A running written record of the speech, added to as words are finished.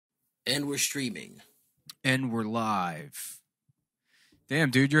And we're streaming. And we're live. Damn,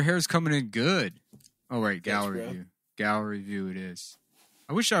 dude, your hair's coming in good. Oh, right, gallery view. Gallery view it is.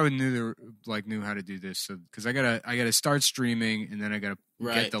 I wish I knew how to do this, so because I gotta start streaming and then I gotta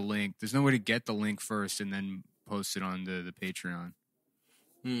get the link. There's no way to get the link first and then post it on the Patreon.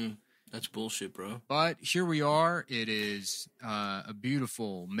 That's bullshit, bro. But here we are. It is a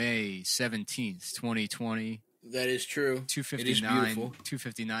beautiful May 17th, 2020. That is true.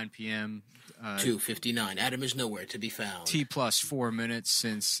 2:59 p.m. 2:59. Adam is nowhere to be found. T plus 4 minutes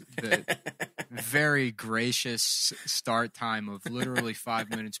since the very gracious start time of literally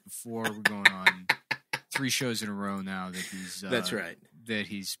 5 minutes before. We're going on 3 shows in a row now that he's. That's right. That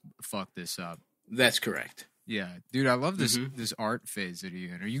he's fucked this up. That's correct. Yeah, dude, I love this art phase that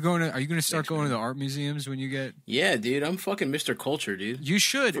you're in. Are you going to start going to the art museums when you get? Yeah, dude, I'm fucking Mr. Culture, dude. You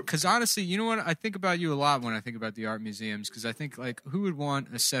should, because honestly, you know what? I think about you a lot when I think about the art museums, because I think like, who would want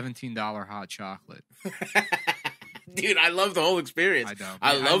a $17 hot chocolate? Dude, I love the whole experience. I know.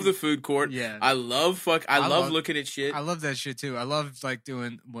 I love the food court. Yeah, I love looking at shit. I love that shit too. I love I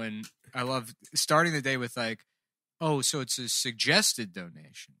love starting the day with like, oh, so it's a suggested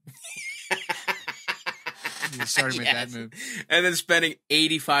donation. You started with that move. And then spending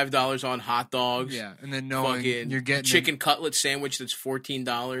 $85 on hot dogs. Yeah, and then knowing you're getting chicken cutlet sandwich that's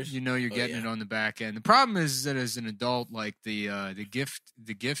 $14. You know you're getting it on the back end. The problem is that as an adult, like the gift.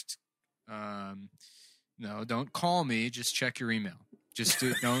 No, don't call me. Just check your email.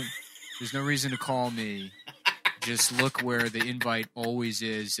 Don't. There's no reason to call me. Just look where the invite always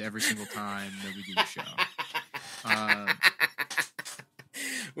is every single time that we do the show.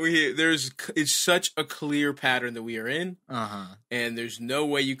 It's such a clear pattern that we are in, and there's no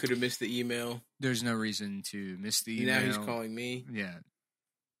way you could have missed the email. There's no reason to miss the email. Now he's calling me. Yeah.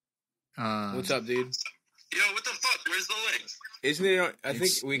 What's up, dude? Yo, what the fuck? Where's the link? Isn't it? I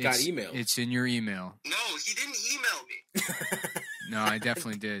think we got email. It's in your email. No, he didn't email me. No, I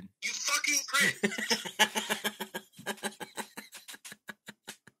definitely did. You fucking prick.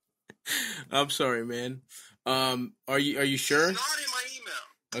 I'm sorry, man. Are you sure? It's not in my email.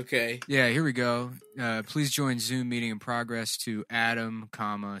 Okay. Yeah, here we go. Please join Zoom meeting in progress to Adam,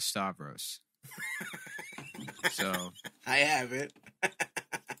 Stavros. So I have it.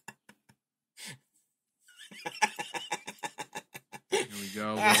 Here we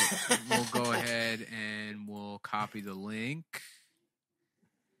go. We'll go ahead and we'll copy the link.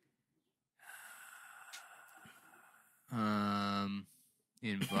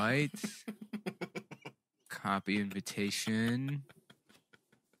 Invite. Copy invitation.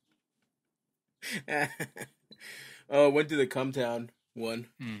 Went to the Cum Town one.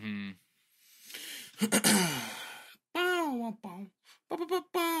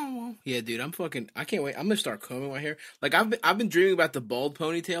 Yeah, dude, I can't wait. I'm gonna start combing my hair. Like I've been dreaming about the bald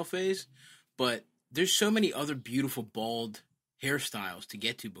ponytail phase, but there's so many other beautiful bald hairstyles to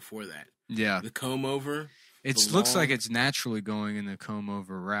get to before that. Yeah, the comb over. It looks like it's naturally going in the comb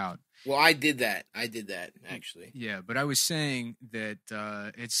over route. Well, I did that actually. Yeah, but I was saying that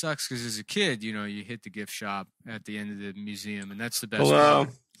it sucks because as a kid, you hit the gift shop at the end of the museum, and that's the best. Hello.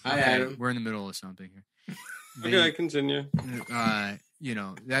 Hi, Adam. We're in the middle of something here. Okay, continue.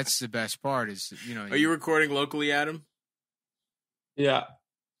 That's the best part is, Are you recording locally, Adam? Yeah.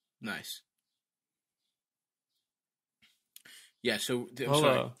 Nice. Yeah, so Hello.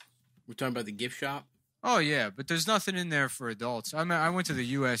 Sorry. We're talking about the gift shop? Oh, yeah, but there's nothing in there for adults. I mean, I went to the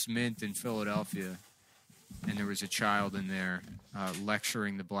U.S. Mint in Philadelphia, and there was a child in there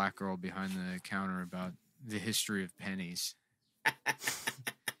lecturing the black girl behind the counter about the history of pennies.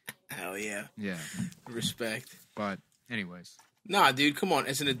 Hell yeah. Yeah. Respect. But anyways. Nah, dude, come on.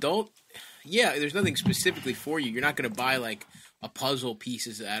 As an adult, yeah, there's nothing specifically for you. You're not going to buy, like, a puzzle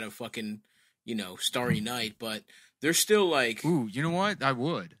pieces out of fucking, Starry Night, but there's still, like... Ooh, you know what? I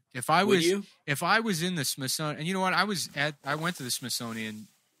would. If I was in the Smithsonian... And you know what? I went to the Smithsonian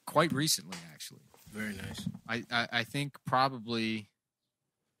quite recently, actually. Very nice. I think probably...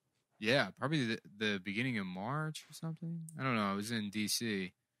 Yeah, probably the beginning of March or something. I don't know. I was in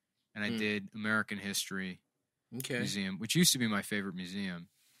D.C., and I did American History Museum, which used to be my favorite museum.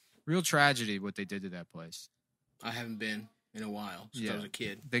 Real tragedy what they did to that place. I haven't been in a while since I was a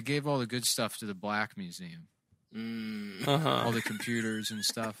kid. They gave all the good stuff to the Black Museum. All the computers and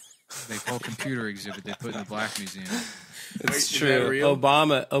stuff. The whole computer exhibit they put in the Black Museum. It's true.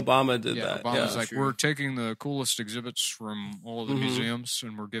 Obama did that. Obama's like, we're taking the coolest exhibits from all of the museums,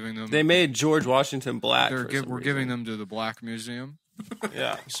 and we're giving them... They made George Washington black. We're giving them to the Black Museum.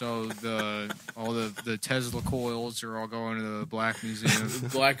 Yeah. So all the Tesla coils are all going to the Black Museum.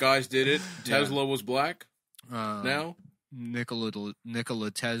 Black guys did it. Tesla was black. Now Nico Latesla.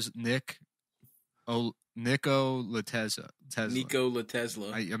 Nico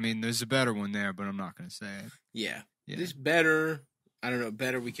Latesla. I mean, there's a better one there, but I'm not going to say it. Yeah. This better. I don't know.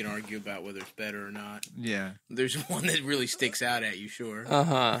 Better, we can argue about whether it's better or not. Yeah. There's one that really sticks out at you, sure.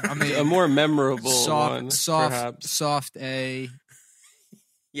 I mean, a more memorable one, perhaps. Soft A.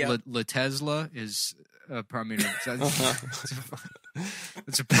 Yeah. Latesla is.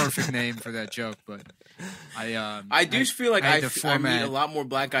 It's a perfect name for that joke, but I feel like I meet a lot more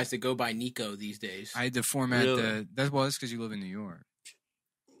black guys that go by Nico these days. I had to format that's because you live in New York.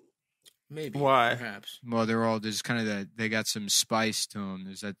 Maybe. Why? Perhaps. Well, they're all there's kind of that they got some spice to them.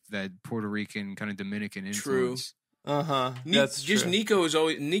 There's that Puerto Rican kind of Dominican influence. True. That's just true.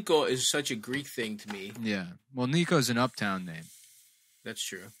 Nico is such a Greek thing to me. Yeah. Well, Nico's an uptown name. That's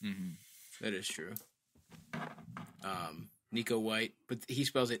true. Mm-hmm. That is true. Nico White, but he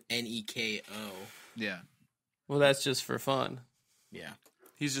spells it Neko. Yeah. Well, that's just for fun. Yeah.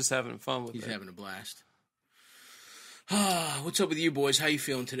 He's just having fun with it. He's having a blast. What's up with you boys? How you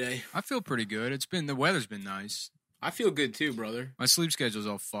feeling today? I feel pretty good. The weather's been nice. I feel good too, brother. My sleep schedule's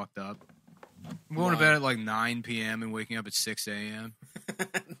all fucked up. I'm going to bed at like 9 p.m. and waking up at 6 a.m.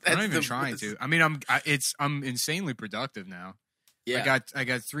 I'm not even trying to. I mean, I'm insanely productive now. Yeah. I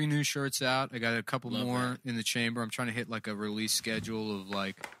got 3 new shirts out. I got a couple more in the chamber. I'm trying to hit like a release schedule of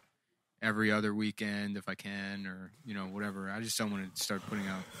like every other weekend if I can, or whatever. I just don't want to start putting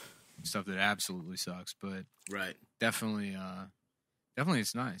out stuff that absolutely sucks, but right. Definitely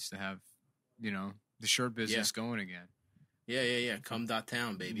it's nice to have the shirt business going again. Yeah.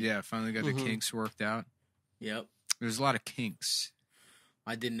 Cum.town, baby. Yeah, finally got the kinks worked out. Yep. There's a lot of kinks.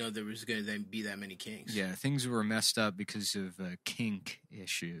 I didn't know there was going to be that many kinks. Yeah, things were messed up because of a kink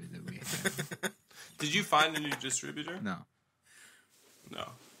issue that we had. Did you find a new distributor? No.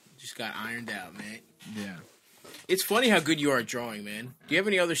 Just got ironed out, man. Yeah. It's funny how good you are at drawing, man. Do you have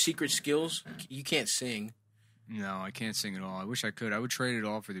any other secret skills? You can't sing. No, I can't sing at all. I wish I could. I would trade it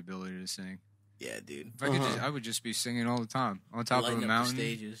all for the ability to sing. Yeah, dude. If I could I would just be singing all the time on top of a mountain.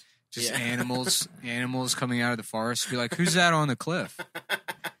 The stages. Just animals coming out of the forest. Be like, who's that on the cliff?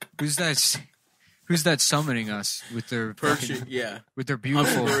 Who's that summoning us with their perching? With their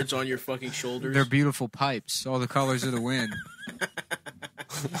beautiful birds on your fucking shoulders. Their beautiful pipes, all the colors of the wind.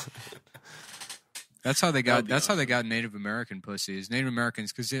 That's how they got. That's awesome. How they got Native American pussies. Native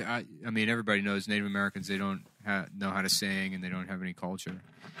Americans, because I mean, everybody knows Native Americans. They don't know how to sing, and they don't have any culture.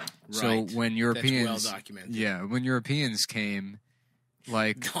 Right. So when Europeans, that's well documented. Yeah, when Europeans came,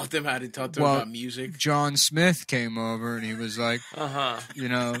 like taught them about music. John Smith came over, and he was like,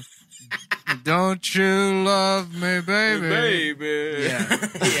 don't you love me, baby? Yeah.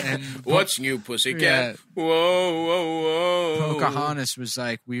 And what's new, pussycat? Yeah. Whoa. Pocahontas was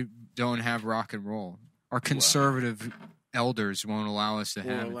like, we don't have rock and roll. Our conservative elders won't allow us to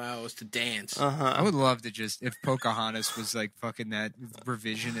have allow us to dance. I would love to just, if Pocahontas was like fucking that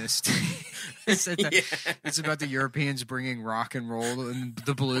revisionist. It's about the Europeans bringing rock and roll and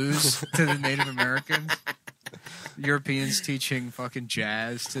the blues to the Native Americans. Europeans teaching fucking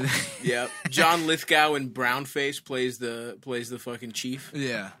jazz to yeah. John Lithgow in brownface plays the fucking chief.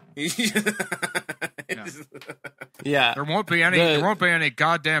 Yeah. Yeah. There won't be any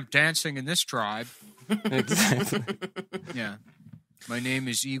goddamn dancing in this tribe. Exactly. Yeah. My name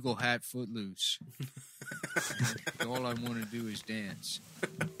is Eagle Hat Footloose. All I want to do is dance.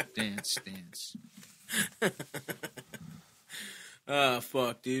 Dance.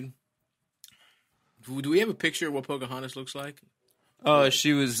 Fuck, dude. Do we have a picture of what Pocahontas looks like? Oh,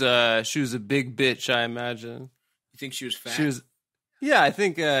 she was a big bitch, I imagine. You think she was fat? She was. Yeah, I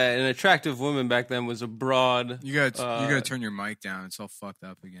think an attractive woman back then was a broad. You gotta turn your mic down. It's all fucked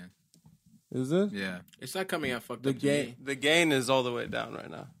up again. Is it? Yeah. It's not coming out fucked up. The gain is all the way down right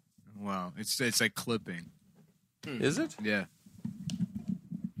now. Wow, it's like clipping. Is it? Yeah.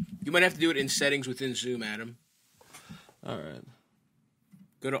 You might have to do it in settings within Zoom, Adam. All right.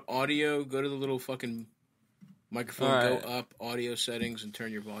 Go to audio, go to the little fucking microphone, right. Go up, audio settings, and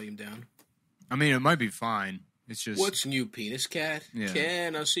turn your volume down. I mean, it might be fine. It's just... What's new, penis cat? Yeah.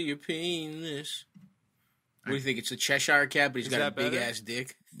 Can I see your penis? What do you think? It's a Cheshire cat, but he's got a big-ass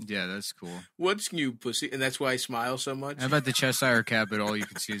dick? Yeah, that's cool. What's new, pussy? And that's why I smile so much? How about the Cheshire cat, but all you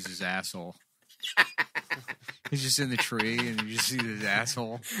can see is his asshole? He's just in the tree, and you just see his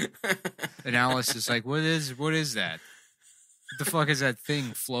asshole. And Alice is like, what is that? What the fuck is that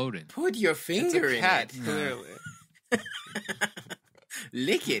thing floating? Put your finger in it. Clearly.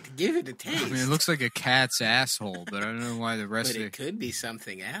 Lick it. Give it a taste. I mean, it looks like a cat's asshole, but I don't know why the rest of it... could be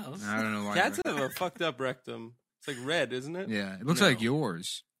something else. I don't know why. Cats have a fucked up rectum. It's like red, isn't it? Yeah. It looks like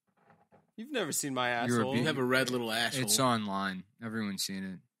yours. You've never seen my You're a asshole. You have a red little asshole. It's online. Everyone's seen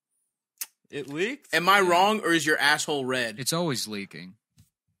it. It leaked? Am I wrong, or is your asshole red? It's always leaking.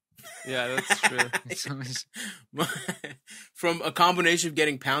 Yeah, that's true. It's always, From a combination of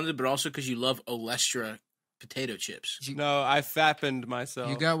getting pounded, but also because you love Olestra potato chips. No, I fappened myself.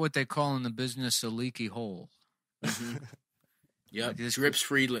 you got what they call in the business a leaky hole. Yep, Like this- Drips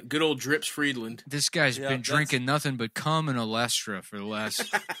Friedland. Good old Drips Friedland. This guy's Yeah, been that's- drinking nothing but cum and Olestra for the last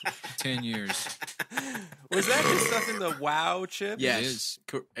 10 years. Was that the stuff in the WoW chip? Yes, is.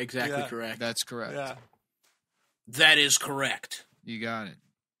 exactly Yeah. correct. That's correct. Yeah. That is correct. You got it.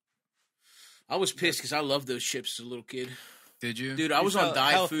 I was pissed because I loved those chips as a little kid. Did you? Dude, I You was on felt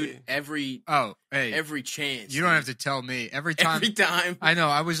diet healthy. food every Oh, hey. chance. You don't have to tell me. Every time. Every time. I know.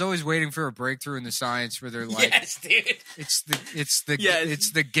 I was always waiting for a breakthrough in the science where they're like, Yes, dude. Yes.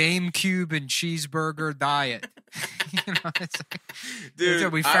 it's the GameCube and cheeseburger diet. You know, it's like,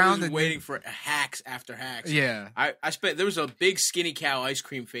 Dude, we I found was it. waiting for hacks after hacks. Yeah. There was a big skinny cow ice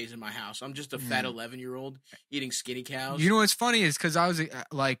cream phase in my house. I'm just a fat 11-year-old eating skinny cows. You know what's funny is because I was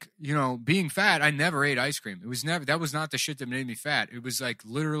like, being fat, I never ate ice cream. That was not the shit that made me fat. It was like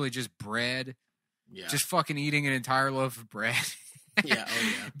literally just bread, yeah. just fucking eating an entire loaf of bread. Yeah, oh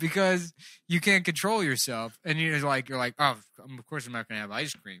yeah. Because you can't control yourself, and you're like, oh, of course I'm not going to have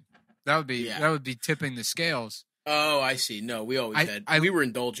ice cream. That would be tipping the scales. Oh, I see. No, we always we were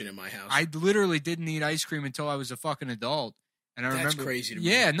indulgent in my house. I literally didn't eat ice cream until I was a fucking adult. And I That's remember, crazy to me.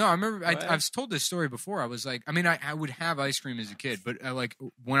 Yeah, no, I remember. What? I've told this story before. I was like, I would have ice cream as a kid, but like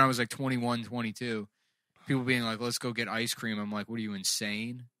when I was like 21, 22, people being like, "Let's go get ice cream." I'm like, "What are you,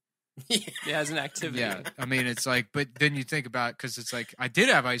 insane?" Yeah, as an activity. Yeah, I mean, it's like, but then you think about because it's like I did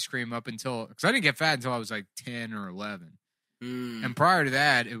have ice cream up until because I didn't get fat until I was like 10 or 11. And prior to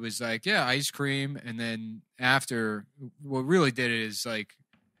that, it was like, yeah, ice cream. And then after, what really did it is like,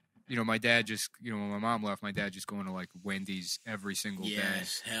 my dad just, when my mom left, my dad just going to like Wendy's every single day.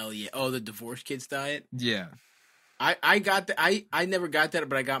 Yes, hell yeah. Oh, the divorced kids diet? Yeah. I got that. I never got that,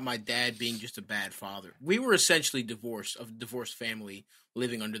 but I got my dad being just a bad father. We were essentially a divorced family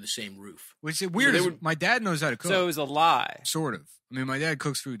living under the same roof. Which is weird. they is were- my dad knows how to cook. So it was a lie. Sort of. I mean, my dad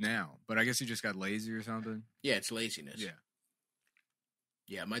cooks food now, but I guess he just got lazy or something. Yeah, it's laziness. Yeah.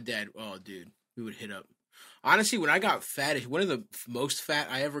 Yeah, my dad, oh, dude, we would hit up. Honestly, when I got fat, one of the most fat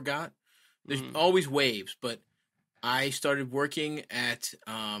I ever got, there's always waves, but I started working at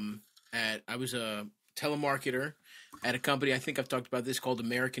I was a telemarketer at a company, I think I've talked about this, called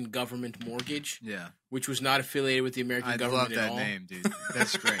American Government Mortgage, Yeah. which was not affiliated with the American I government love that at all. name, dude.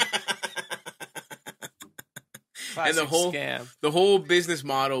 That's great. And the Classic whole scam. the whole business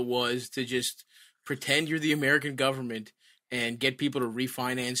model was to just pretend you're the American government and get people to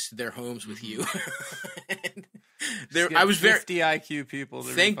refinance their homes with you. And Get I was very 50 IQ people. To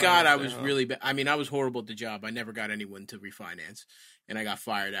thank refinance God I their was home. really bad. I mean, I was horrible at the job. I never got anyone to refinance, and I got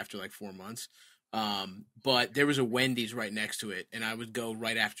fired after like 4 months. But there was a Wendy's right next to it, and I would go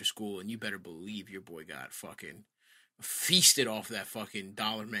right after school, and you better believe your boy got fucking feasted off that fucking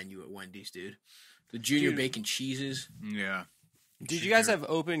dollar menu at Wendy's, dude. The junior Dude. bacon cheeses. Yeah. Did you guys have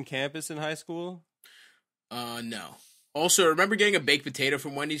open campus in high school? No. Also, remember getting a baked potato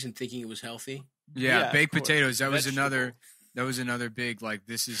from Wendy's and thinking it was healthy? Yeah, Yeah, baked of course. potatoes. That was Vegetable. another big like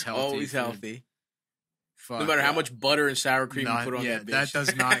this is healthy. Always food. healthy. Fuck. No matter how much butter and sour cream you put on yeah, that bitch. that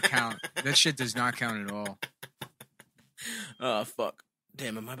does not count. That shit does not count at all. Oh, fuck.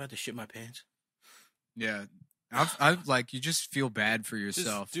 Damn, am I about to shit my pants? Yeah. I've like you just feel bad for Just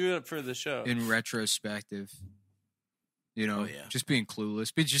yourself do it for the show. in retrospective. Oh, yeah. Just being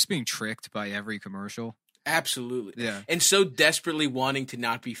clueless, just being tricked by every commercial. Absolutely. Yeah. And so desperately wanting to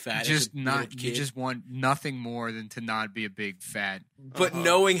not be fat. Just as a not little you kid. just want nothing more than to not be a big fat. But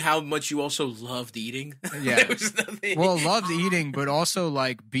knowing how much you also loved eating. Yeah. There was nothing. Well, loved eating, but also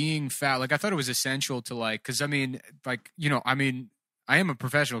like being fat. Like I thought it was essential to like, because I mean, I am a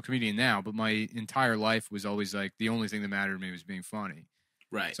professional comedian now, but my entire life was always like the only thing that mattered to me was being funny.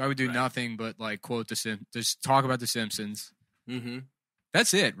 Right. So I would do right. nothing but like quote just talk about the Simpsons. Mm-hmm.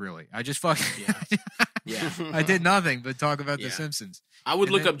 That's it, really. I just fucking Yeah. I did nothing but talk about Yeah. the Simpsons. I would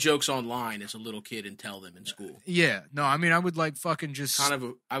And look then- up jokes online as a little kid and tell them in school. Yeah, no, I mean I would like fucking just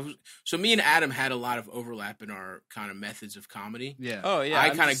So me and Adam had a lot of overlap in our kind of methods of comedy. yeah. Oh yeah, I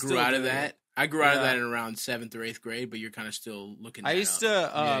I'm kind of just grew still out of doing that. it. I grew out of Yeah. that in around 7th or 8th grade, but you're kind of still looking. I that used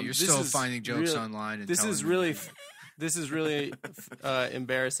up. to. Yeah, you're this still is finding jokes real- online. And This telling is them. really, this is really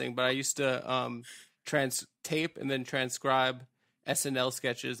embarrassing. But I used to tape and then transcribe SNL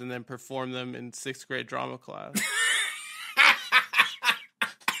sketches and then perform them in 6th grade drama class.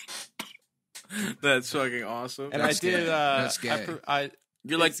 That's fucking awesome. And That's I did. gay. That's gay.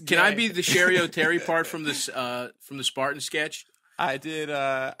 You're like, It's can I gay. be the Sherry O'Terry part from the Spartan sketch? I did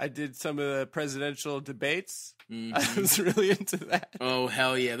some of the presidential debates. Mhm. I was really into that. Oh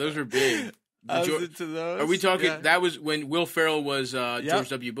hell yeah, those are big. I was Geor- into those. Are we talking? Yeah. That was when Will Ferrell was George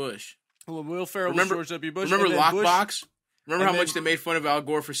W. Bush. Well, Will Ferrell Remember- was George W. Bush. Remember and then Bush- Lockbox? Remember and how much then- they made fun of Al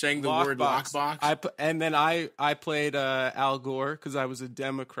Gore for saying the word lockbox? And then I played Al Gore because I was a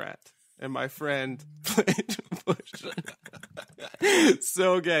Democrat, and my friend played Bush.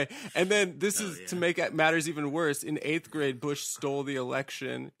 So gay. And then this is to make matters even worse. In 8th grade, Bush stole the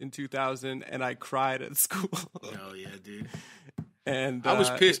election in 2000, and I cried at school. Hell yeah, dude. And I was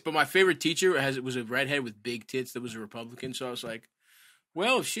pissed, but my favorite teacher was a redhead with big tits that was a Republican, so I was like,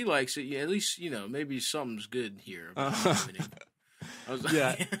 well, if she likes it, yeah, at least, maybe something's good here about happening. I was like,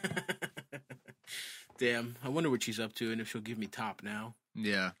 Yeah. Damn, I wonder what she's up to and if she'll give me top now.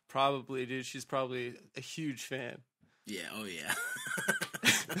 Yeah. Probably, dude. She's probably a huge fan. Yeah, oh yeah.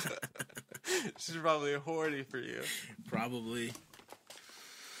 She's probably horny for you. Probably.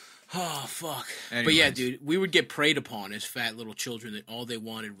 Oh, fuck. Anyways. But yeah, dude, we would get preyed upon as fat little children that all they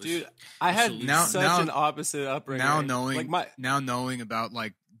wanted was... Dude, I had Absolutely. such an opposite upbringing. Now knowing like now knowing about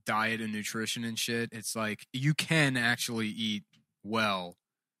like diet and nutrition and shit, it's like you can actually eat well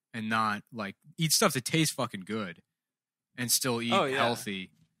and not like eat stuff that tastes fucking good and still eat Oh, yeah.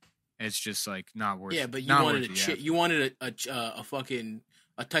 healthy. It's just like not worth. Yeah, but you not wanted worth the effort. you wanted a fucking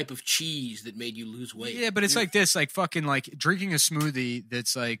a type of cheese that made you lose weight. Yeah, but it's like this, like fucking like drinking a smoothie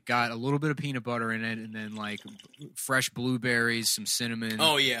that's like got a little bit of peanut butter in it, and then like fresh blueberries, some cinnamon.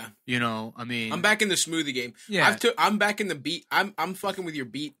 Oh yeah, I mean, I'm back in the smoothie game. Yeah. I'm back in the beet. I'm fucking with your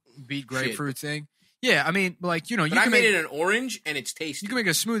beet. beet grapefruit thing. Yeah, I mean, like you But can I made make it an orange and it's tasty. you can make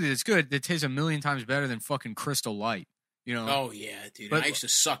a smoothie that's good that tastes a million times better than fucking Crystal Light. Oh yeah, dude. But I used to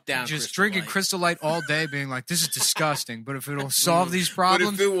suck down just Crystal drinking Light. Crystal Light all day, being like, "This is disgusting." But if it'll solve these But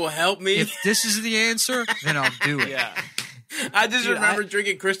problems, if it will help me, if this is the answer, then I'll do it. yeah. I just Dude, remember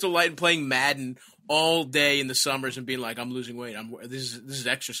drinking Crystal Light and playing Madden all day in the summers and being like, "I'm losing weight. This is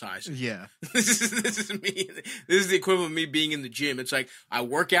exercise. Yeah. This is me. This is the equivalent of me being in the gym. It's like I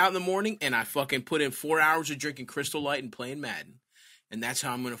work out in the morning and I fucking put in 4 hours of drinking Crystal Light and playing Madden, and that's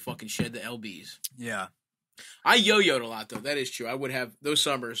how I'm gonna fucking shed the lbs. Yeah. I yo-yoed a lot though. That is true. I would have those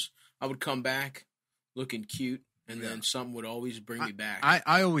summers. I would come back looking cute, and then something would always bring me back.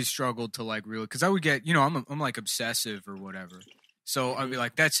 I always struggled to like really because I would get I'm like obsessive or whatever. So I'd be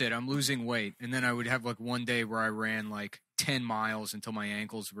like, that's it, I'm losing weight, and then I would have like one day where I ran like 10 miles until my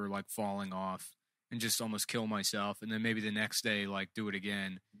ankles were like falling off and just almost kill myself, and then maybe the next day like do it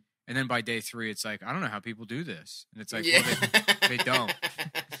again, and then by day 3 it's like I don't know how people do this, and it's like well, they don't.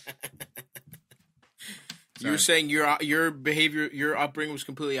 You were saying your behavior, your upbringing was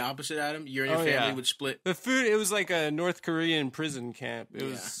completely opposite, Adam. You and your family would split. The food, it was like a North Korean prison camp. It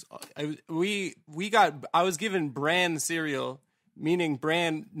was I was given bran cereal, meaning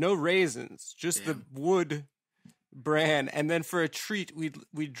bran, no raisins, just the wood bran, and then for a treat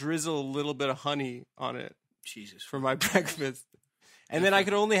we'd drizzle a little bit of honey on it. Jesus. For my breakfast. And then I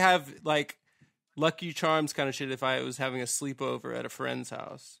could only have like Lucky Charms kind of shit if I was having a sleepover at a friend's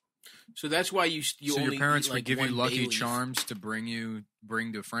house. So that's why you So only your parents eat, would like, give you one Lucky bay leaf. Charms to bring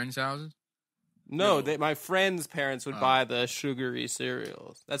to friends' houses? No, my friends' parents would buy the sugary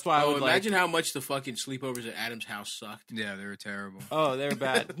cereals. That's why I would imagine how much the fucking sleepovers at Adam's house sucked. Yeah, they were terrible. Oh, they were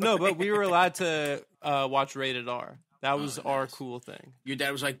bad. No, but we were allowed to watch Rated R. That was our cool thing. Your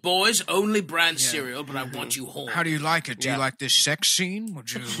dad was like, "Boys, only brand cereal, but I want you home." How do you like it? Do you like this sex scene?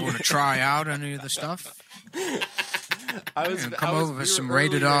 Would you want to try out any of the stuff? Come over for some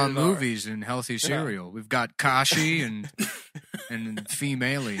rated R movies and healthy cereal. We've got Kashi and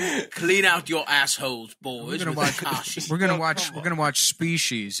female. Clean out your assholes, boys. We're gonna watch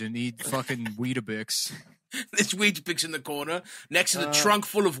Species and eat fucking Weetabix. This Weetabix in the corner, next to the trunk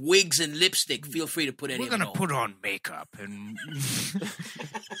full of wigs and lipstick. Feel free to put any. We're of it gonna on. put on makeup, and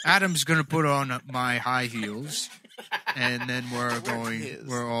Adam's gonna put on my high heels, and then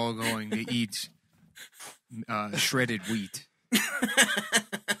we're all going to eat shredded wheat.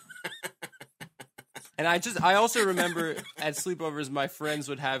 And I also remember at sleepovers, my friends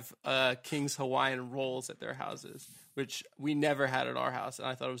would have King's Hawaiian rolls at their houses, which we never had at our house, and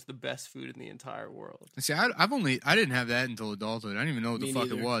I thought it was the best food in the entire world. See, I didn't have that until adulthood. I didn't even know what the fuck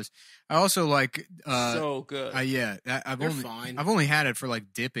neither. it was. I also like So good. I've only had it for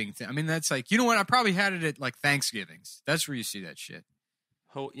like dipping. I mean, that's like, you know what? I probably had it at like Thanksgivings. That's where you see that shit.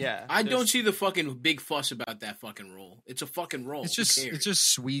 Yeah, I don't see the fucking big fuss about that fucking roll. It's a fucking roll. It's Who cares?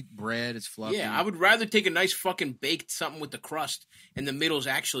 just sweet bread. It's fluffy. Yeah, I would rather take a nice fucking baked something with the crust and the middle's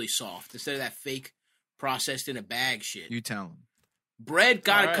actually soft instead of that fake processed in a bag shit. You tell them. Bread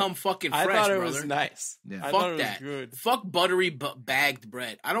gotta Alright. come fucking fresh, I thought it brother. was nice. Yeah. I Fuck thought it was that. good. Fuck buttery bagged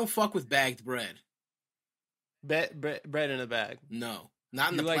bread. I don't fuck with bagged bread. Bread in a bag. No,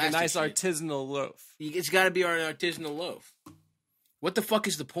 not in You the like a plastic nice shit. artisanal loaf. It's got to be our artisanal loaf. What the fuck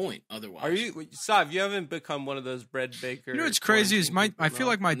is the point otherwise? Are you, Sav? You haven't become one of those bread bakers. You know what's crazy is I feel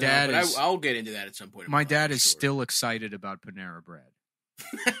like my No, dad but is I'll get into that at some point. in my life, dad for is sure. still excited about Panera Bread.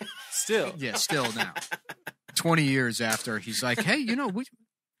 still. Yeah, still now. 20 years after, he's like, hey, you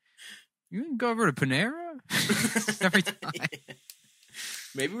can go over to Panera every time.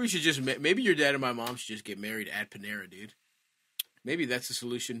 Maybe we should maybe your dad and my mom should just get married at Panera, dude. Maybe that's the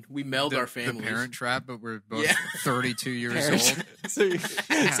solution. We meld our families. The parent trap, but we're both Yeah. 32 years Parents- old. so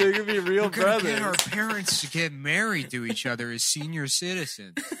you can be real We're gonna brothers. get our parents to get married to each other as senior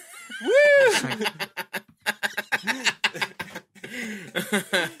citizens.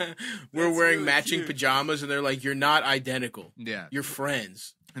 We're wearing really matching cute. pajamas, and they're like, "You're not identical. Yeah, You're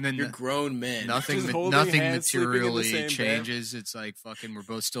friends. and then You're grown men." nothing, Just holding nothing hands, sleeping in the materially same bed. changes. It's like fucking. We're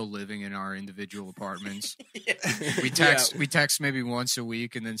both still living in our individual apartments. Yeah. We text maybe once a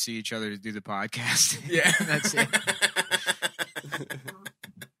week, and then see each other to do the podcast. Yeah, That's it.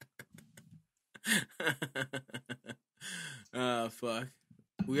 Fuck.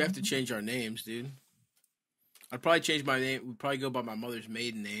 We have to change our names, dude. I'd probably change my name. We'd probably go by my mother's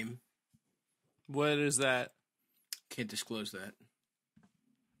maiden name. What is that? Can't disclose that.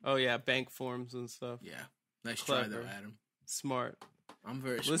 Oh yeah, bank forms and stuff. Yeah. Nice try, Clever. though, Adam. Smart. I'm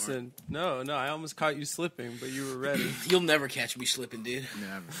very smart. Listen, no, I almost caught you slipping, but you were ready. You'll never catch me slipping, dude.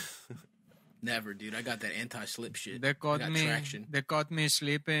 Never. Never, dude. I got that anti-slip shit. They I caught got me. traction. They caught me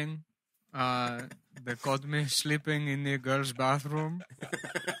sleeping. They caught me sleeping in the girls' bathroom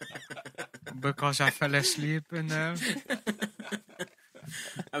because I fell asleep in there.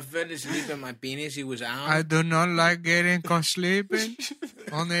 I fell asleep and my penis, he was out. I do not like getting caught sleeping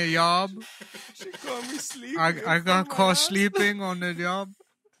on the job. She called me sleeping. I got caught sleeping on the job.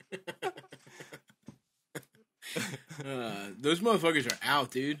 Those motherfuckers are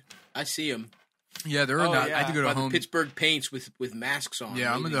out, dude. I see them. Yeah, they're Oh, not. yeah. I had to go to By the Home. Pittsburgh Paints with masks on.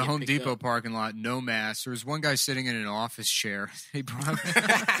 Yeah, I'm waiting in to the get Home picked Depot up. parking lot, no mask. There was one guy sitting in an office chair. He brought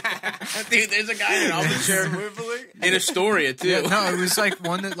Dude, there's a guy in an office chair in Astoria, too. Yeah, no, it was like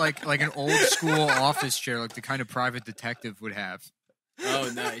one that like an old school office chair, like the kind of private detective would have.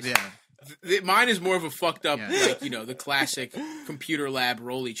 Oh, nice. Yeah, Mine is more of a fucked up, Yeah. like, the classic computer lab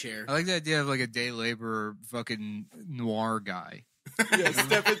rolly chair. I like the idea of like a day laborer, fucking noir guy. Yeah,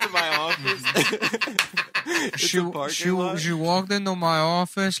 step into my office. It's a parking lot. She walked into my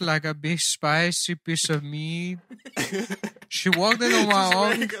office like a big spicy piece of meat. She walked into my Just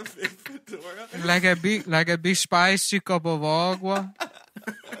wearing office a big fedora. like a big spicy cup of agua.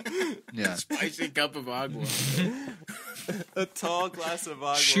 Yeah. Spicy cup of agua. A tall glass of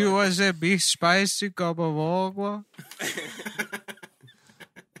agua. She was a big spicy cup of agua.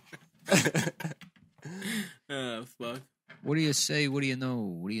 Oh, fuck. What do you say? What do you know?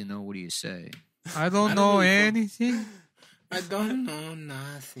 What do you know? What do you say? I don't know anything. I don't know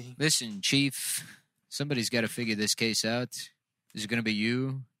nothing. Listen, Chief, somebody's got to figure this case out. Is it going to be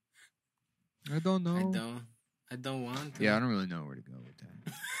you? I don't know. I don't want to. Yeah, I don't really know where to go with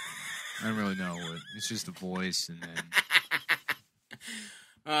that. I don't really know what. It's just the voice, and then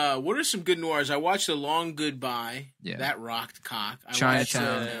What are some good noirs? I watched The Long Goodbye. Yeah. That rocked cock. I watched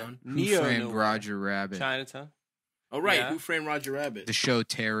Chinatown. Chinatown. Who Neo Framed Noir. Roger Rabbit. Chinatown. Oh, right. Yeah. Who Framed Roger Rabbit? The show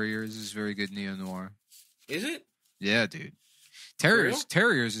Terriers is very good neo noir. Is it? Yeah, dude. real?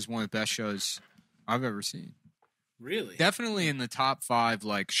 Terriers is one of the best shows I've ever seen. Really? Definitely in the top 5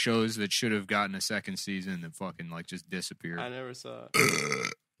 like shows that should have gotten a second season that fucking like just disappeared. I never saw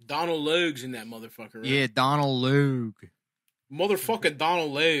it. Donald Logue's in that motherfucker, right? Yeah, Donald Logue. Motherfucker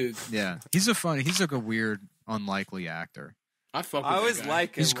Donald Logue. Yeah, he's like a weird, unlikely actor. I fuck with I that always guy.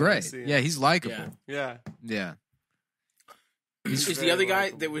 like him. He's when I great. see him. Yeah, he's likable. Yeah. Yeah. Yeah. Is the very other guy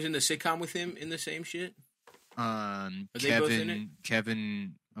likable. that was in the sitcom with him in the same shit? Are they both in it?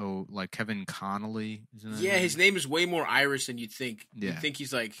 Kevin Connolly. Isn't that Yeah, his name is way more Irish than you'd think. Yeah. You'd think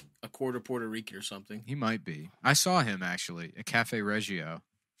he's like a quarter Puerto Rican or something. He might be. I saw him actually at Cafe Reggio.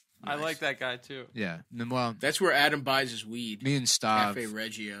 I Nice. like that guy too. Yeah. And then, well, That's where Adam buys his weed. me and Stav, Cafe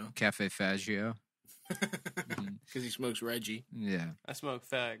Reggio. Cafe Faggio. Mhm. Because he smokes Reggie. Yeah. I smoke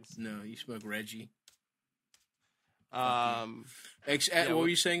fags. No, you smoke Reggie. Um, What were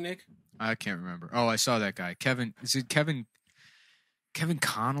you saying, Nick? I can't remember. Oh, I saw that guy. Kevin. Is it Kevin? Kevin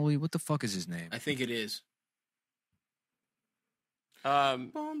Connolly? What the fuck is his name? I think it is.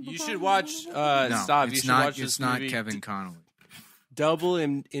 you should watch. No, Stop. You it's should not. watch It's this not movie, Kevin Connolly. Double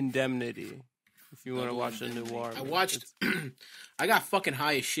Indemnity. If you want to watch a noir, I watched. I got fucking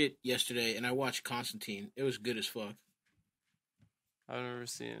high as shit yesterday, and I watched Constantine. It was good as fuck. I've never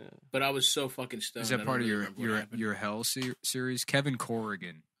seen it. But I was so fucking stoned. Is that I part of don't really remember what happened. your Hell series? Kevin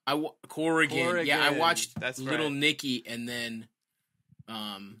Corrigan. Corrigan. Yeah, I watched That's Little right. Nicky and then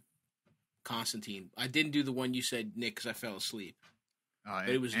Constantine. I didn't do the one you said, Nick, because I fell asleep. But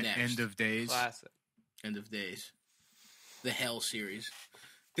it was next. End of Days. Classic. End of Days. The Hell series.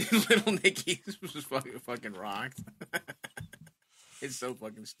 Little Nicky was fucking rocked. It's so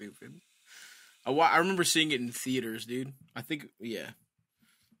fucking stupid. I remember seeing it in theaters, dude. I think, yeah.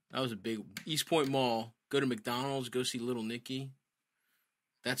 That was a big... East Point Mall. Go to McDonald's, go see Little Nicky.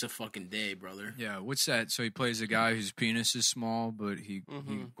 That's a fucking day, brother. Yeah, what's that? So he plays a guy whose penis is small, but he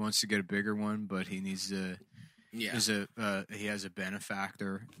wants to get a bigger one, but he needs to... Yeah. He has a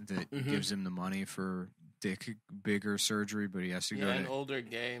benefactor that gives him the money for dick bigger surgery, but he has to go an to... older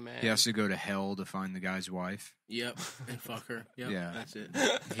gay man. He has to go to hell to find the guy's wife. Yep, and fuck her. Yep, Yeah. that's it.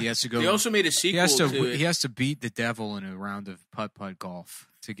 He has to go... They also made a sequel to it. He has to beat the devil in a round of putt-putt golf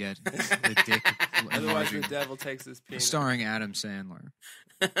to get the dick Otherwise, enlarging. the devil takes his penis. Starring Adam Sandler.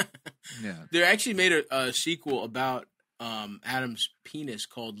 Yeah. They actually made a sequel about Adam's penis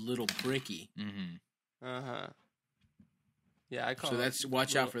called Little Bricky. Mm-hmm. Yeah, I call So it that's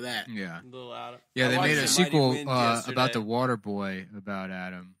watch out for that. Yeah. Little Adam. Yeah, I they watched made The a Mighty sequel Wind about yesterday. the water boy about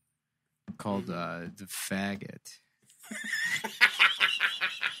Adam called The Faggot.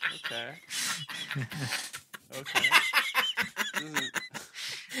 Okay. Okay.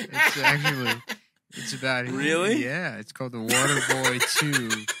 It's actually it's about him. Really? Yeah, it's called The Water Boy 2.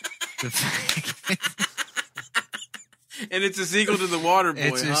 The Faggot. And it's a sequel to The Water Boy,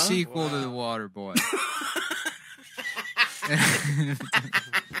 It's a huh? sequel to The Water Boy.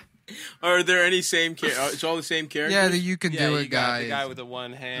 Are there any same characters? It's all the same characters? Yeah, you can Yeah, do you it, got guys. the guy with the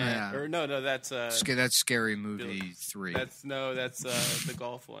one hand. Yeah. Or no, that's That's Scary Movie 3. that's the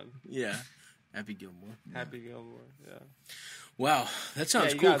golf one. Yeah. Happy Gilmore. Happy Gilmore. Yeah. Wow, that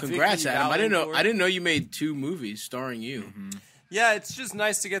sounds you cool. got Congrats, Vicky Adam. Valancourt. I didn't know you made 2 movies starring you. Mm-hmm. Yeah, it's just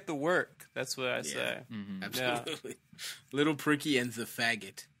nice to get the work. That's what I say. Mm-hmm. Absolutely. Little Pricky and the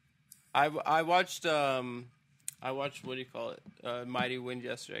Faggot. I watched what do you call it? Mighty Wind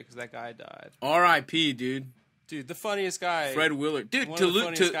yesterday because that guy died. R.I.P., dude. Dude, the funniest guy. Fred Willard. Dude, one to, of the lo-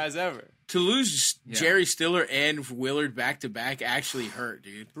 funniest to, guys ever. to lose Yeah. Jerry Stiller and Willard back to back actually hurt,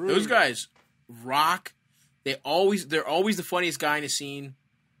 dude. Brutal. Those guys rock. They're always the funniest guy in a scene.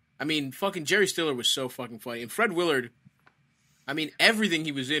 I mean, fucking Jerry Stiller was so fucking funny. And Fred Willard, I mean, everything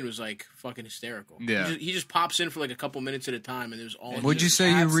he was in was like fucking hysterical. Yeah. He just pops in for like a couple minutes at a time, and there's all. Would you just- say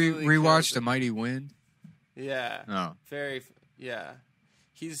you absolutely rewatched kills The Mighty Wind? Yeah. Oh. Yeah.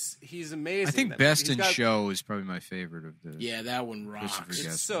 He's amazing. I think That- Best he's in got- Show is probably my favorite of the... Yeah, that one rocks. Christopher It's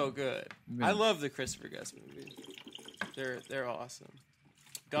Guest. so good. Yeah. I love the Christopher Guest movies. They're awesome.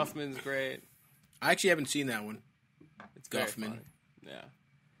 Guffman's great. I actually haven't seen that one. It's very Guffman. funny. Yeah.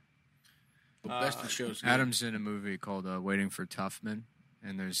 But Best in Show's good. Adam's in a movie called Waiting for Toughman,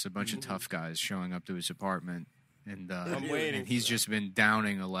 and there's a bunch of tough guys showing up to his apartment, and I'm waiting and he's for just been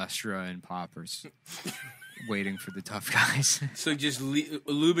downing Alestra and poppers, waiting for the tough guys. So just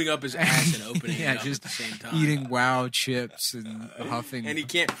lubing up his ass and opening Yeah, it up just at the same time. eating Wow chips and huffing. And he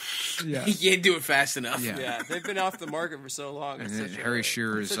can't Yeah. he can't do it fast enough. Yeah. Yeah, they've been off the market for so long. It's And then such Harry a,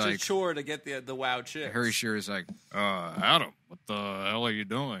 Shearer it's is such a like- chore to get the wow chips. Harry Shearer is like, Adam, what the hell are you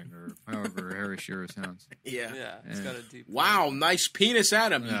doing? Or however Harry Shearer sounds. Yeah. Yeah, it's got a deep. Wow, nice penis,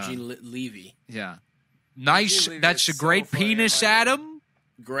 Adam. Yeah. Eugene Levy. Yeah. Nice. Eugene Levy That's a is so great funny, penis, I like it. Adam.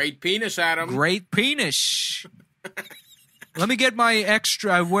 Great penis, Adam. Great penis. Let me get my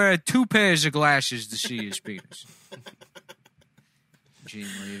extra. I wear 2 pairs of glasses to see his penis. Gene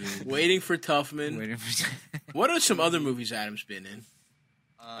Levy. Waiting for Toughman. Waiting for. What are some other movies Adam's been in?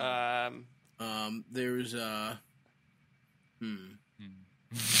 There's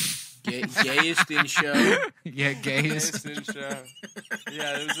Gayest in Show. Yeah, gayest. Jason Show.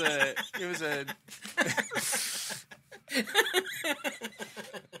 Yeah, it was a.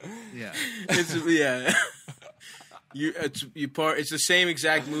 Yeah. Yeah. It's the same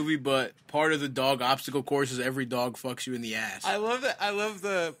exact movie, but part of the dog obstacle course is every dog fucks you in the ass. I love it. I love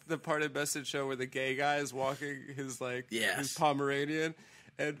the part of Best in Show where the gay guy is walking his Yes. his Pomeranian,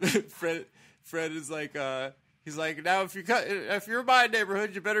 and Fred is like he's like, now if you're in my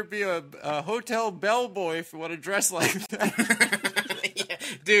neighborhood, you better be a hotel bellboy if you want to dress like that.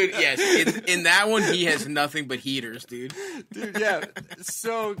 Dude, yes. In that one, he has nothing but heaters, dude. Dude, yeah,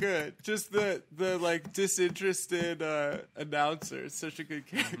 so good. Just the like disinterested announcer. It's such a good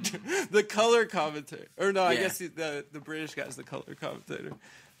character. The color commentator, or no, I Yeah. guess the British guy's the color commentator.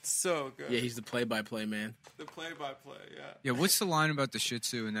 So good. Yeah, he's the play-by-play man. The play-by-play. Yeah. Yeah, what's the line about the Shih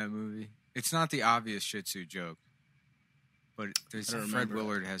Tzu in that movie? It's not the obvious Shih Tzu joke, but there's I don't Fred remember.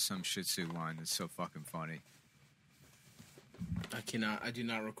 Willard has some Shih Tzu line that's so fucking funny. I do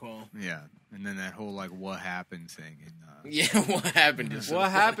not recall. Yeah, and then that whole like what happened thing. Yeah, what happened? Is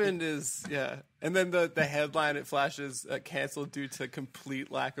What happened is, yeah. And then the headline, it flashes canceled due to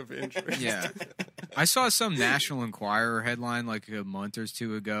complete lack of interest. Yeah, I saw some National Enquirer headline like a month or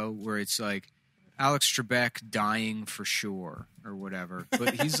two ago where it's like Alex Trebek dying for sure or whatever,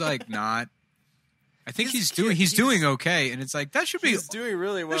 but he's like not. I think he's doing okay, and it's like that should be He's doing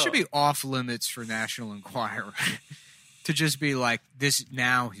really well. that should be off limits for National Enquirer to just be like this.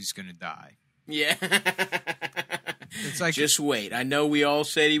 Now he's gonna die. Yeah. It's like Just wait. I know we all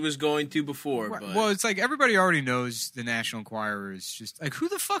said he was going to before, Right. but Well, it's like everybody already knows the National Enquirer is just like who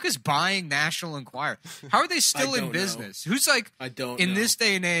the fuck is buying National Enquirer? How are they still in don't know. business? Who's like I don't in know. this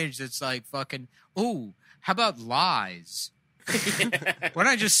day and age that's like fucking oh, how about lies? Why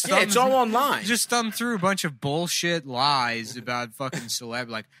not just yeah, it's all online. just thumb through a bunch of bullshit lies about fucking celeb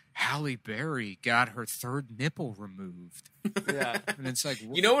like Halle Berry got her third nipple removed. Yeah. And it's like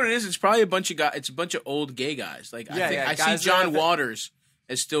You know what it is? It's probably a bunch of guys. It's a bunch of old gay guys. Like Yeah, I think yeah, I guys see that John have- Waters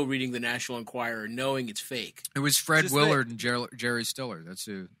as still reading the National Enquirer, knowing it's fake. it was Fred Just Willard and Jerry Stiller. That's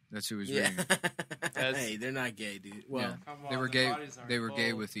who was Yeah. reading. Hey, they're not gay, dude. Well, Yeah. Come They on, were the gay. bodies aren't They were gay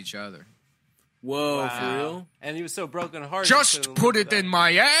bold. with each other. whoa, for Wow. real? And he was so broken hearted. Just put it in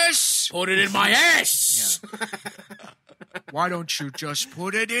my ass. Put it in my ass. Why don't you just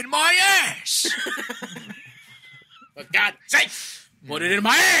put it in my ass? For God's sake, put it in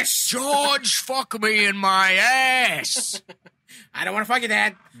my ass. George, fuck me in my ass. I don't want to fuck you,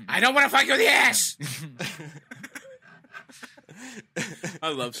 Dad. I don't want to fuck you in the ass. I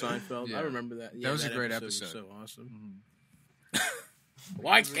love Seinfeld. Yeah. I remember that. Yeah, That was a great was episode. so awesome.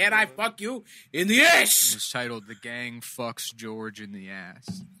 Why can't I fuck you in the It ass? was titled "The Gang Fucks George in the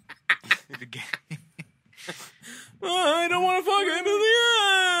Ass." The gang. I don't want to fuck him in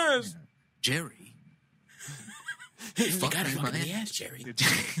the ass. Jerry. You gotta fuck in the ass, Jerry.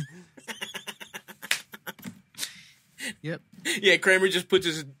 Yep. Yeah, Kramer just puts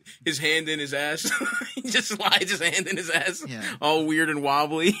his hand in his ass. He just slides his hand in his ass, Yeah. all weird and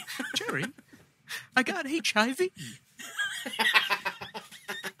wobbly. Jerry, I got HIV.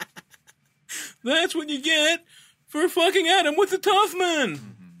 That's what you get for fucking Adam with the tough man.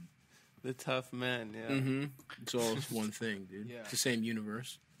 The tough men, yeah. Mm-hmm. It's all one thing, dude. Yeah. It's the same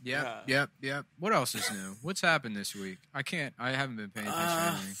universe. Yep. What else is new? What's happened this week? I haven't been paying attention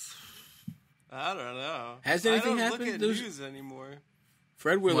to anything. I don't know. Has anything I don't happened? look at Those- news anymore.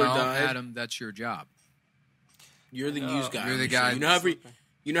 Fred Willard Well, died. Adam, that's your job. You're the news guy. You're the on show. guy-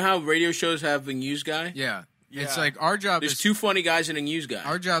 You know how radio shows have a news guy? Yeah. It's Yeah. like our job There's is two funny guys and a news guy.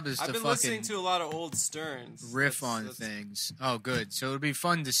 our job is I've to been fucking listening to a lot of old Sterns. riff That's- on that's- things. Oh, good. So it'll be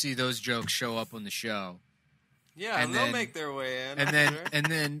fun to see those jokes show up on the show. Yeah, And they'll then- make their way in. And I'm then sure. and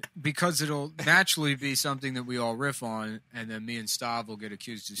then because it'll naturally be something that we all riff on, and then me and Stav will get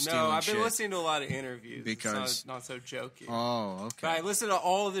accused of stealing No, I've been shit. listening to a lot of interviews. Because- it's not so jokey. Oh, But I okay. listen to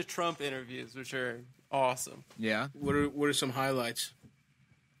all of the Trump interviews, which are awesome. Yeah. What are some highlights?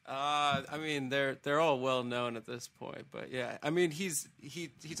 I mean, they're all well known at this point, but yeah, I mean, he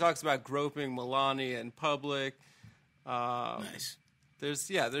talks about groping Melania in public. Nice. There's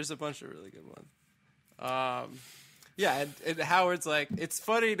a bunch of really good ones. Yeah, and Howard's like, it's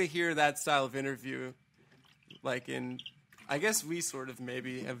funny to hear that style of interview, like I guess we sort of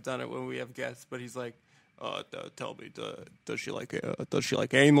maybe have done it when we have guests, but he's like, tell me, does she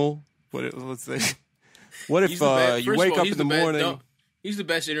like anal? Let's say, what if He's the best. you First of wake all, up he's in the best- morning? no, he's the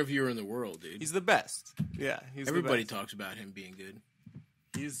best interviewer in the world, dude. He's the best. Yeah, he's Everybody the best. talks about him being good.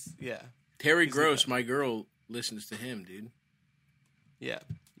 Yeah, Terry He's the Gross, best. my girl, listens to him, dude. yeah.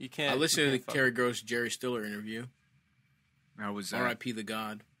 You can't. I listened to you the can't fuck- Terry Gross Jerry Stiller interview. How was that? R.I.P. the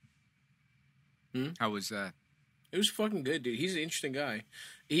God. How was that? It was fucking good, dude. He's an interesting guy.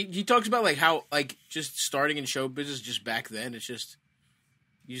 He talks about like how like just starting in show business just back then. It's just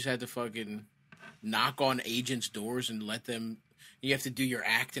you just had to fucking knock on agents' doors and let them. You have to do your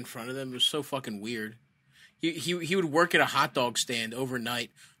act in front of them. It was so fucking weird. He would work at a hot dog stand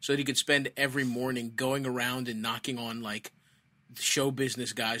overnight so that he could spend every morning going around and knocking on like show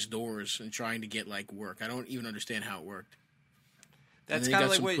business guys' doors and trying to get like work. I don't even understand how it worked. That's then he kind of got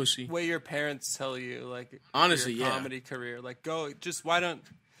like some what, pussy. what your parents tell you, like Honestly, your yeah. comedy career. Like, why don't?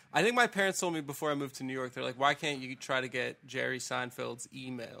 I think my parents told me before I moved to New York, they're like, why can't you try to get Jerry Seinfeld's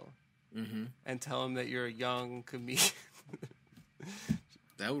email and tell him that you're a young comedian?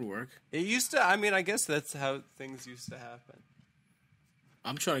 That would work. It used to. I mean, I guess that's how things used to happen.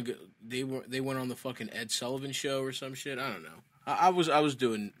 I'm trying to go. They went on the fucking Ed Sullivan show or some shit. I don't know. I was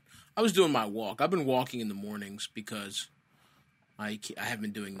doing my walk. I've been walking in the mornings because I have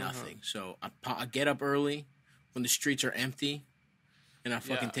been doing nothing. So I get up early when the streets are empty, and I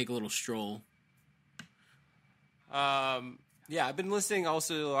fucking take a little stroll. Yeah, I've been listening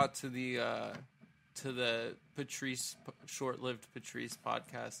also a lot to the short-lived Patrice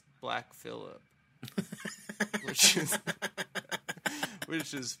podcast, Black Phillip,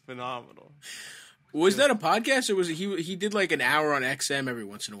 which is phenomenal. Was that a podcast, or was it he did like an hour on XM every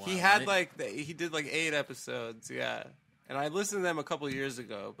once in a while? He had he did like 8 episodes, yeah. And I listened to them a couple years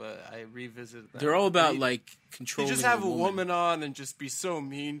ago, but I revisited them. They're all about like controlling. You just have a woman on and just be so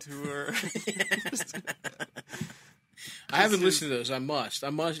mean to her. I haven't listened to those. I must. You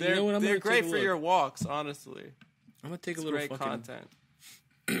know what? They're great for your walks, honestly. I'm gonna take a It's little great fucking content.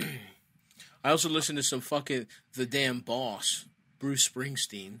 I also listened to some fucking The Damn Boss, Bruce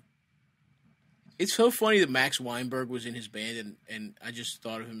Springsteen. It's so funny that Max Weinberg was in his band, and I just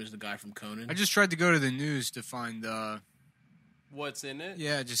thought of him as the guy from Conan. I just tried to go to the news to find What's in it?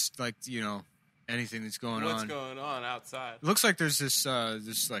 yeah, just like anything that's going on. What's going on outside? It looks like there's this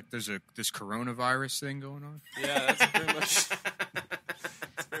coronavirus thing going on. Yeah, that's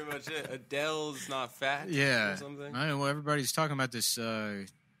pretty much it. Adele's not fat. Yeah, or something. I know. Well, everybody's talking about this.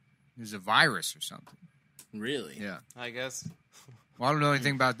 There's a virus or something. Really? Yeah. I guess. Well, I don't know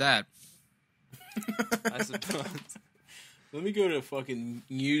anything about that. I suppose. Let me go to fucking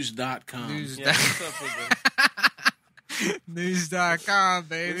news.com. Yeah, what's up with this? News.com, Let's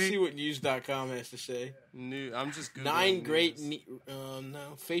baby. see what news.com has to say. I'm just Googling 9 great news.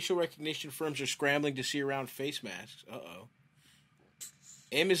 facial recognition firms are scrambling to see around face masks. Uh-oh.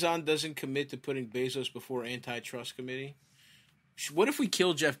 Amazon doesn't commit to putting Bezos before antitrust committee. What if we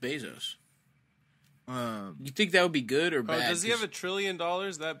kill Jeff Bezos? You think that would be good or bad? Does he have $1 trillion?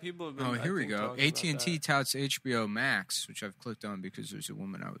 That people have been. Oh, here we go. talking about AT&T that. touts HBO Max, which I've clicked on because there's a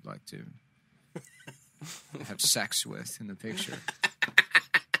woman I would like to have sex with in the picture.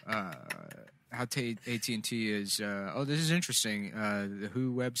 How AT&T is... this is interesting. The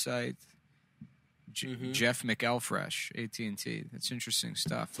Who website. Jeff McElfresh, AT&T. That's interesting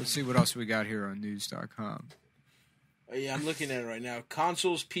stuff. Let's see what else we got here on news.com. Yeah, I'm looking at it right now.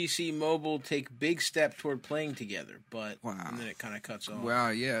 Consoles, PC, mobile take big step toward playing together, but and then it kind of cuts off. Wow,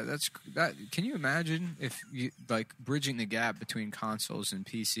 yeah, that. Can you imagine if you bridging the gap between consoles and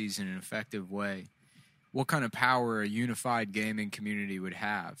PCs in an effective way? What kind of power a unified gaming community would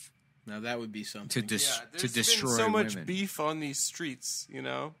have? Now that would be something to destroy There's been so much women. beef on these streets,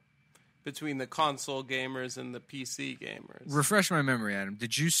 between the console gamers and the PC gamers. Refresh my memory, Adam.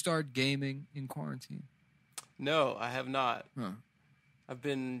 Did you start gaming in quarantine? No, I have not. Huh. I've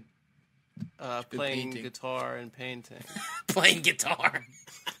been playing painting. guitar and painting. Playing guitar.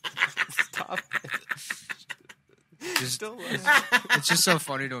 Stop it. It's just so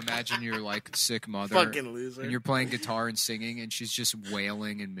funny to imagine your sick mother, Fucking loser. and you're playing guitar and singing, and she's just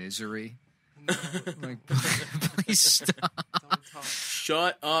wailing in misery. Please stop. Don't talk.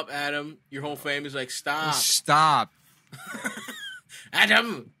 Shut up, Adam. Your whole family's like, stop. Stop.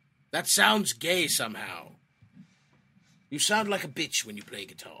 Adam, that sounds gay somehow. You sound like a bitch when you play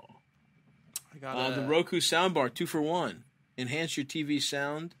guitar. I got The Roku soundbar, 2 for 1. Enhance your TV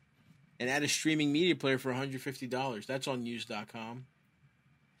sound and add a streaming media player for $150. That's on news.com.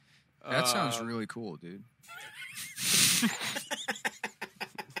 That sounds really cool, dude.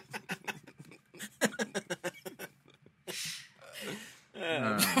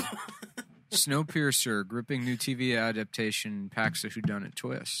 Snowpiercer, gripping new TV adaptation, packs a whodunit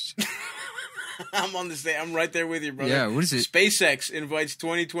twist. I'm on the same. I'm right there with you, brother. Yeah, what is it? SpaceX invites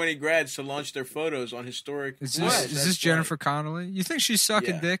 2020 grads to launch their photos on historic. Is That's this Jennifer Connelly? You think she's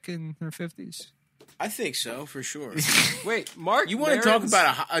sucking Yeah. dick in her 50s? I think so, for sure. Wait, Mark. You want to talk Maron's-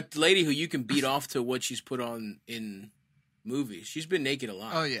 about a lady who you can beat off to what she's put on in movies? She's been naked a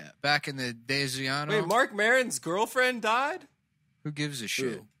lot. Oh, yeah. Back in the days, Wait, Mark Maron's girlfriend died? Who gives a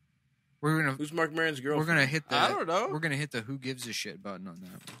shit? Who? We're gonna Who's Mark Maron's girlfriend? We're gonna hit the. I don't know. We're gonna hit the who gives a shit button on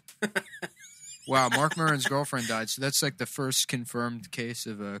that one. Wow, Mark Maron's girlfriend died. So that's the first confirmed case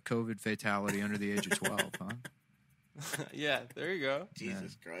of a COVID fatality under the age of 12, huh? Yeah, there you go.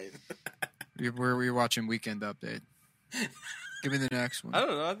 Jesus Christ. We're watching Weekend Update. Give me the next one. I don't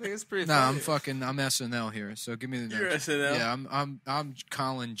know. I think it's pretty. No, funny. I'm SNL here. So give me the next. You're one. SNL? Yeah, I'm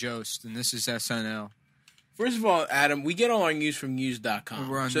Colin Jost, and this is SNL. First of all, Adam, we get all our news from news.com.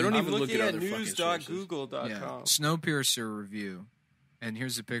 We're on So don't news. even I'm look looking at at other fucking sources. news.google.com. Yeah, Snowpiercer review. And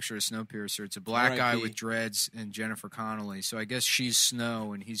here's a picture of Snowpiercer. It's a black guy R.I.P. with dreads and Jennifer Connelly. So I guess she's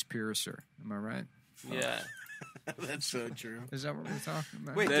Snow and he's Piercer. Am I right? Yeah. That's so true. Is that what we're talking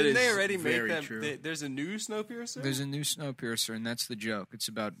about? Wait, That didn't they is already make very them? true. There's a new Snowpiercer? There's a new Snowpiercer, and that's the joke. It's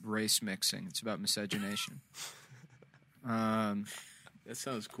about race mixing. It's about miscegenation. That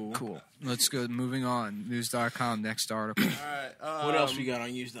sounds cool. Cool. Let's go. Moving on. News.com. Next article. All right. What else we got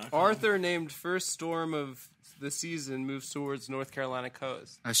on Use.com? Arthur named first storm of the season moves towards North Carolina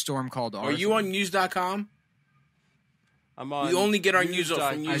coast. A storm called Arthur. Are you on News.com? I'm on. We only get our news from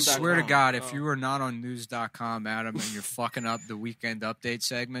I News.com. swear to God, if you are not on News.com, Adam, and you're fucking up the weekend update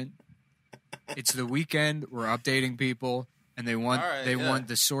segment, it's the weekend. We're updating people, and they want want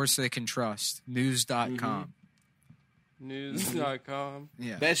the source they can trust. News.com. News.com.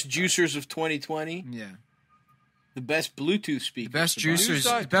 Yeah. Best juicers of 2020. Yeah. The best Bluetooth speaker. The best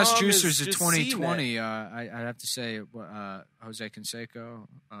News.com juicers is of just 2020. I have to say, Jose Canseco,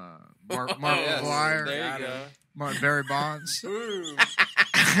 Mark Yes, McGuire, There you go. Barry Bonds. Boom.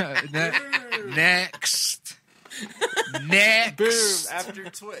 Next. Boom. After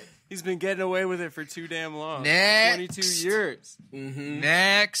he's been getting away with it for too damn long. Next. 22 years.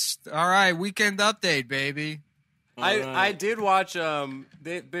 Next. All right, weekend update, baby. I did watch.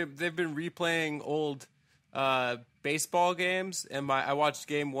 They've been replaying old baseball games, and I watched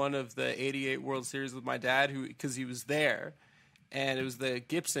Game 1 of the '88 World Series with my dad, because he was there, and it was the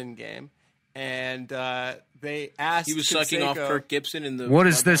Gibson game, and they asked. He was sucking off Kirk Gibson in the. What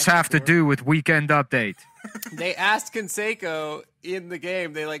does this have to do with weekend update? They asked Canseco in the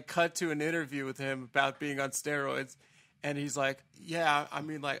game. They cut to an interview with him about being on steroids. And he's like, yeah, I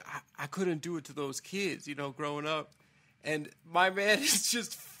mean, I couldn't do it to those kids, growing up. And my man is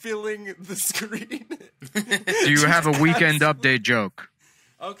just filling the screen. Do you have a weekend update joke?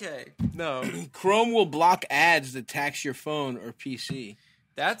 Okay, no. Chrome will block ads that tax your phone or PC.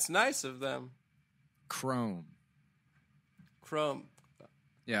 That's nice of them. Chrome.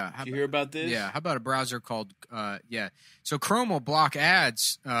 Yeah. Did you hear about this? Yeah. How about a browser called, So Chrome will block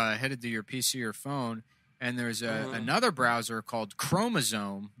ads headed to your PC or phone. And there's another browser called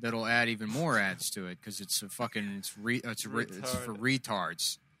Chromosome that'll add even more ads to it because it's for retards.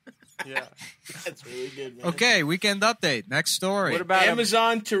 Yeah, That's really good, man. Okay, weekend update. Next story. What about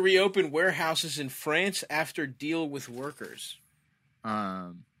Amazon to reopen warehouses in France after deal with workers?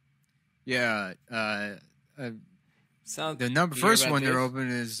 Sound The You first hear one about they're this? open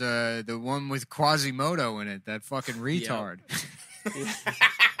is the one with Quasimodo in it. That fucking retard.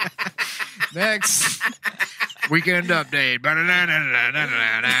 Next weekend update.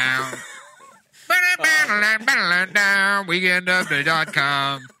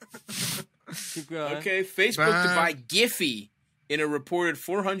 Weekendupdate.com. keep going. Okay, Facebook to buy Giphy in a reported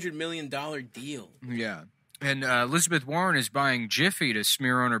 $400 million deal. Yeah. And Elizabeth Warren is buying Jiffy to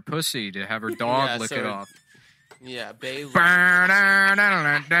smear on her pussy to have her dog Yeah, lick so- it off. Yeah, Bailey.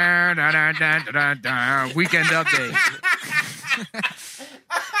 Weekend update.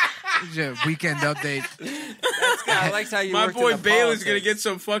 Weekend update. I liked how you My worked boy in the Bailey's politics. gonna get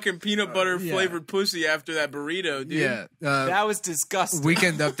some fucking peanut butter flavored pussy after that burrito, dude. Yeah. That was disgusting.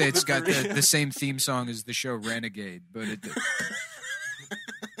 Weekend update's got the same theme song as the show Renegade, but it.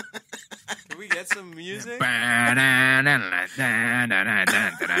 Can we get some music?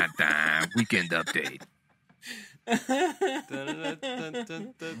 Weekend update. Dun, dun, dun,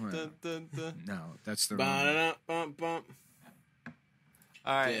 dun, dun, dun, dun. No, that's the wrong. Ba-da-da-bum-bum.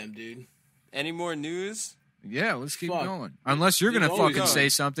 All right. Damn, dude. Any more news? Yeah, let's keep Fuck. going. Unless you're Keep gonna always fucking going. say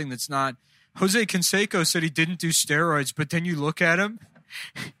something that's not. Jose Canseco said he didn't do steroids, but then you look at him.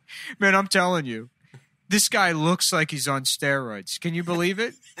 Man, I'm telling you, this guy looks like he's on steroids. Can you believe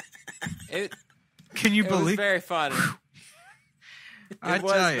it? It Can you was believe? very funny. I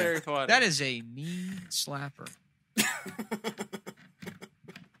was tell you, very funny. that is a knee slapper.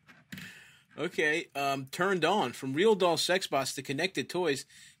 Okay, turned on. From real doll sex bots to connected toys,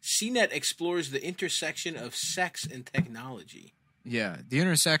 CNET explores the intersection of sex and technology. Yeah, the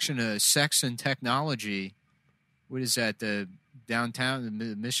intersection of sex and technology. What is that? The downtown,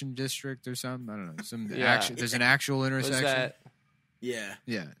 the Mission District, or something? I don't know. There's an actual Was intersection. that Yeah.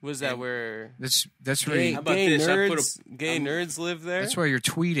 Yeah, where that's where gay, you, How about gay this? I put nerds live there? that's why you're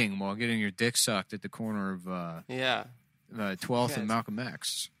tweeting while getting your dick sucked at the corner of Yeah. 12th Yes. and Malcolm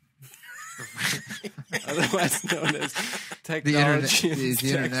X. Otherwise known as The technology.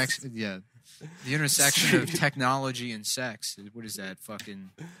 the intersection of technology and sex. What is that fucking?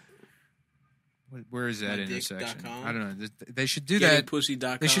 Where is that intersection? MyDick.com? I don't know. They should do that.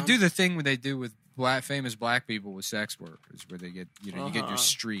 Gettingpussy.com. They should do the thing they do with famous black people with sex workers, where they get you get your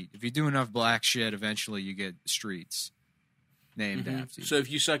street. If you do enough black shit, eventually you get streets named after you. So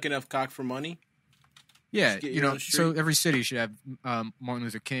if you suck enough cock for money, Yeah, Just get you your know, own so street. every city should have Martin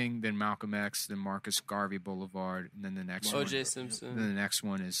Luther King, then Malcolm X, then Marcus Garvey Boulevard, and then the next one. O.J. Then Simpson. the next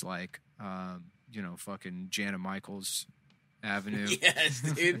one is like, fucking Jana Michaels Avenue. Yes,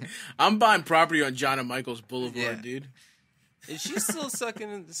 dude. I'm buying property on John and Michael's Boulevard, Yeah. dude. Is she still sucking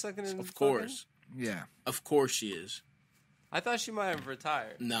in? Of course. Yeah. Of course she is. I thought she might have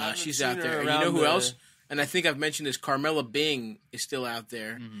retired. I Nah, haven't she's seen out her there. And you around know who the- else? And I think I've mentioned this. Carmela Bing is still out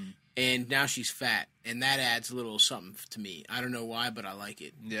there. And now she's fat. And that adds a little something to me. I don't know why, but I like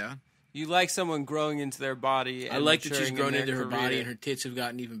it. Yeah. You like someone growing into their body. I And like that she's maturing in grown their into her body career. and her tits have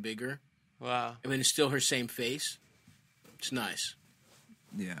gotten even bigger. Wow. I mean, it's still her same face. It's nice.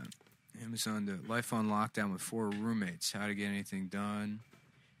 Yeah. Amazon to Life on Lockdown with 4 roommates. How to get anything done.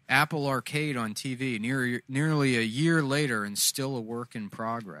 Apple Arcade on TV. Nearly a year later and still a work in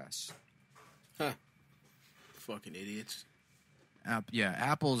progress. Huh. Fucking idiots.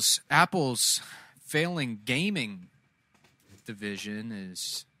 Apple's failing gaming division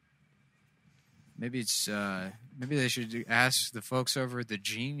is maybe they should ask the folks over at the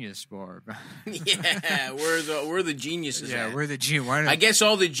Genius Bar. Yeah, we're the geniuses. Yeah, at. we're the genius. I guess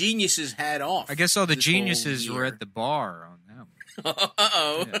all the geniuses had off. I guess all the this whole geniuses were year. at the bar on that one.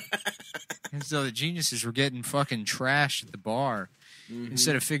 Uh-oh. Yeah. And so the geniuses were getting fucking trashed at the bar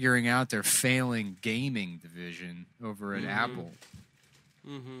instead of figuring out their failing gaming division over at Apple.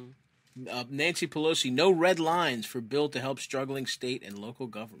 Nancy Pelosi, no red lines for bill to help struggling state and local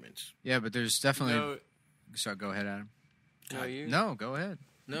governments. Yeah, but there's definitely. No, So go ahead, Adam. no, you. No, go ahead.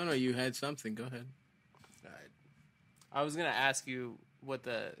 No, you had something. Go ahead. I was gonna ask you what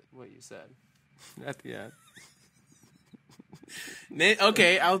you said at the end.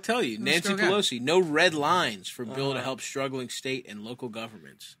 Okay, I'll tell you. Let's Nancy go again. Pelosi, no red lines for bill to help struggling state and local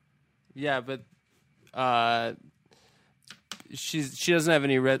governments. Yeah, but she doesn't have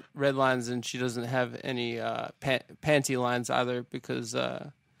any red lines, and she doesn't have any panty lines either because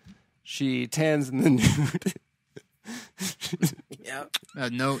she tans in the nude. Yeah.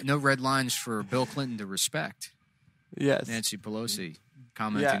 No red lines for Bill Clinton to respect. Yes. Nancy Pelosi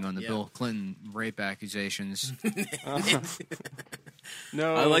commenting Yeah. on the Yeah. Bill Clinton rape accusations.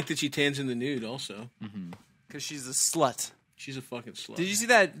 No, I like that she tans in the nude also. because she's a slut. She's a fucking slut. Did you see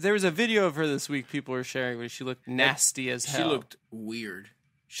that? There was a video of her this week people were sharing where she looked nasty as She hell. looked weird.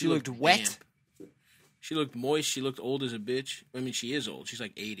 She looked wet. damp. She looked moist. She looked old as a bitch. I mean, she is old. She's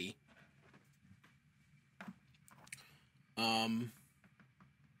like 80.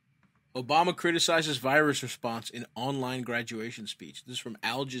 Obama criticizes virus response in online graduation speech. This is from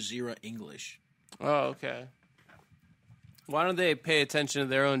Al Jazeera English. Oh, okay. Why don't they pay attention to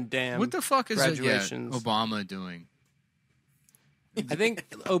their own damn What the fuck is it, graduations? Obama doing? I think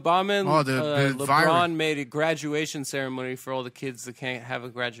Obama and Oh, the LeBron virus. made a graduation ceremony for all the kids that can't have a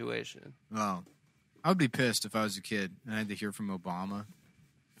graduation. Oh, I would be pissed if I was a kid and I had to hear from Obama.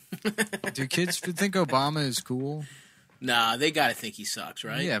 Do kids think Obama is cool? Nah, they gotta think he sucks,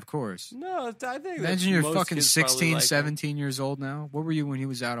 right? Yeah, of course. No, I think that Imagine you're most fucking kids probably 16, like him. 17 years old now. What were you when he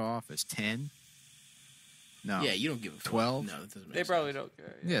was out of office? 10? No. Yeah, you don't give a fuck. 12? No, that doesn't make They sense. probably don't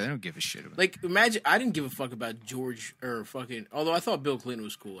care. Yeah, they don't give a shit about Like, imagine, I didn't give a fuck about George or fucking. Although I thought Bill Clinton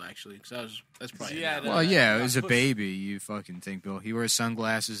was cool, actually, because that's probably. Yeah, Well, yeah, Yeah, as a push- baby, you fucking think Bill. He wears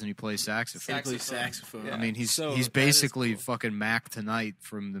sunglasses and he plays saxophone. He plays Saxophone. saxophone. Yeah. I mean, he's So, that is basically cool. fucking Mac Tonight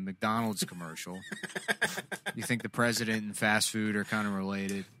from the McDonald's commercial. You think the president and fast food are kind of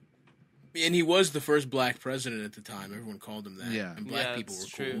related? And he was the first black president at the time. Everyone called him that. Yeah. And black Yeah, people were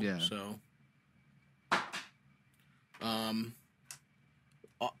that's cool. true. Yeah. So.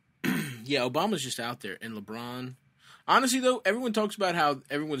 Yeah, Obama's just out there, and LeBron. Honestly, though, everyone talks about how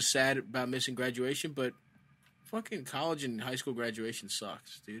everyone's sad about missing graduation, but fucking college and high school graduation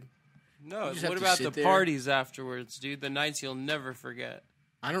sucks, dude. No, You just have what to about sit the there. parties afterwards, dude? The nights you'll never forget.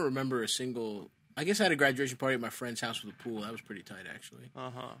 I don't remember a single. I guess I had a graduation party at my friend's house with a pool. That was pretty tight, actually.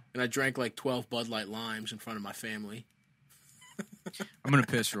 And I drank like 12 Bud Light Limes in front of my family. I'm going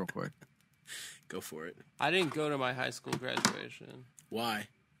to piss real quick. Go for it. I didn't go to my high school graduation. Why?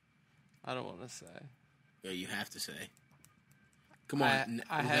 I don't want to say. Yeah, you have to say. Come on,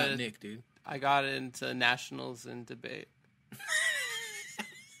 I without had- Nick, dude. I got into nationals and debate.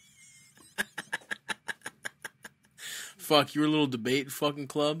 Fuck, you were a little debate fucking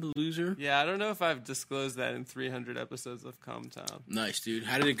club loser. Yeah, I don't know if I've disclosed that in 300 episodes of Cum Town. Nice, dude.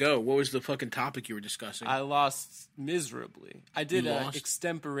 How did it go? What was the fucking topic you were discussing? I lost miserably. I did You a lost?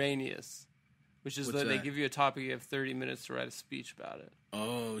 extemporaneous, which is What's that they that? give you a topic, you have 30 minutes to write a speech about it.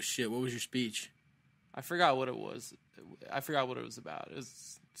 Oh shit! What was your speech? I forgot what it was. I forgot what it was about. It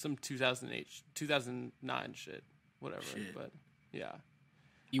was some 2008, 2009 shit, whatever. Shit. But yeah,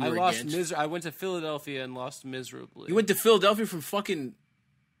 You I were lost against? I went to Philadelphia and lost miserably. You went to Philadelphia from fucking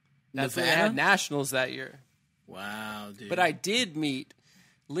That's when Nevada? they had nationals that year. Wow, dude. But I did meet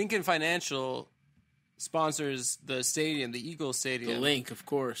Lincoln Financial sponsors the stadium, the Eagles Stadium. the link, of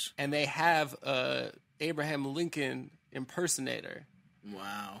course. And they have a Abraham Lincoln impersonator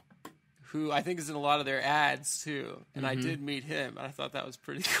Wow. who I think is in a lot of their ads too. And I did meet him, and I thought that was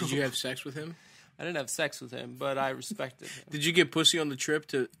pretty cool. Did you have sex with him? I didn't have sex with him, but I respected him. Did you get pussy on the trip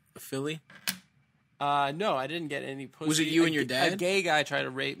to Philly? No, I didn't get any pussy. Was it you and your A dad? gay guy tried to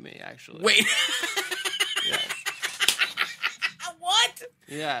rape me, actually. Wait. Yeah. What?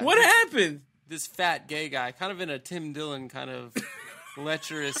 Yeah. What happened? This fat gay guy, kind of in a Tim Dillon kind of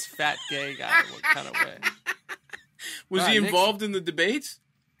lecherous fat gay guy kind of way. Was he involved in the debates?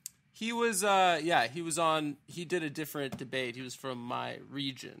 He was, he did a different debate. He was from my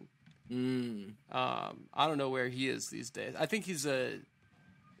region. I don't know where he is these days. I think he's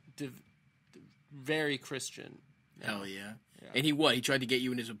very Christian. Hell yeah. And he what? He tried to get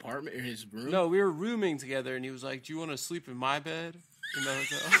you in his apartment or his room? No, we were rooming together, and he was like, "Do you want to sleep in my bed in the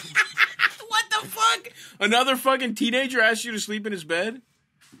hotel?" What the fuck? Another fucking teenager asked you to sleep in his bed?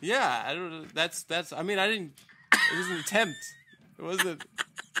 Yeah, I don't know. That's. I mean, I didn't. It was an attempt. It wasn't.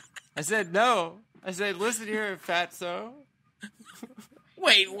 I said no. I said, "Listen here, fatso."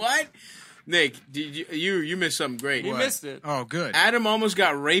 Wait, what? Nick, did you missed something great. You missed it. Oh, good. Adam almost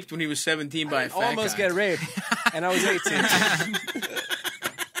got raped when he was 17 by a fat Almost guy. get raped, and I was 18.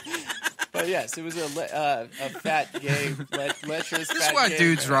 But yes, it was a fat gay lecherous. This is why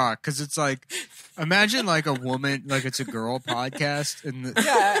dudes rock, because it's like, imagine like a woman, like it's a girl podcast, and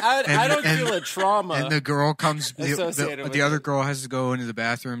I don't feel a trauma. and the girl comes, associated with the other it. girl has to go into the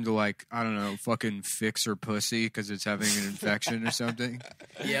bathroom to like, I don't know, fucking fix her pussy because it's having an infection or something.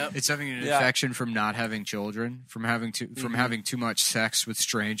 Yep. It's having an infection from not having children, from having too much sex with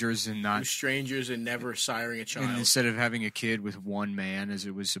strangers and not With strangers and never siring a child. and instead of having a kid with one man as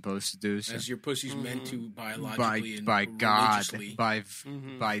it was supposed to do. So as your pussy's meant to biologically and by God, religiously.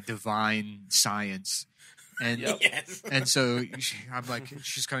 by divine science. And Yes. and so I'm like,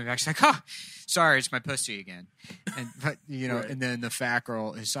 she's coming back. She's like, "Oh, sorry, it's my pussy again." And but Right. and then the fat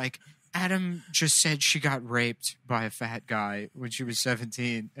girl is like, "Adam just said she got raped by a fat guy when she was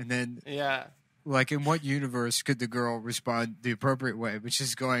 17." And then, Yeah. like, in what universe could the girl respond the appropriate way, which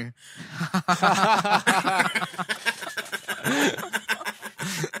is going,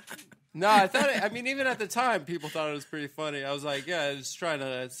 No, I thought. I mean, even at the time, people thought it was pretty funny. I was like, "Yeah, it was trying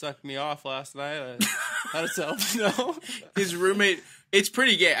to suck me off last night." How does help? No, His roommate, it's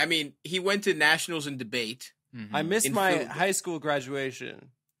pretty gay. I mean, he went to nationals and debate. I missed In my Phil- high school graduation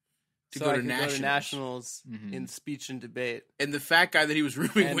To so go I to could go to nationals. nationals in speech and debate. And the fat guy that he was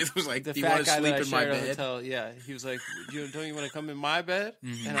rooming And with was like, the "Do you fat want to guy sleep that I in my shared a bed?" hotel, yeah, he was like, "Don't you want to come in my bed?"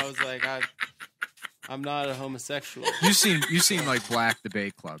 And I was like, "I'm not a homosexual." you seen like Black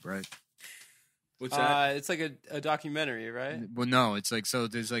Debate Club, right? What's that? It's like a documentary, right? Well, no, it's like, so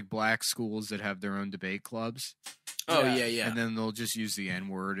there's like black schools that have their own debate clubs, Oh, yeah. yeah. and then they'll just use the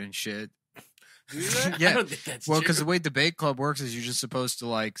N-word and shit. Do that? I Yeah, don't think that's well, true. because the way debate club works is you're just supposed to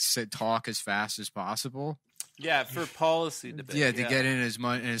like talk as fast as possible. Yeah, for policy debate. Yeah, to get in as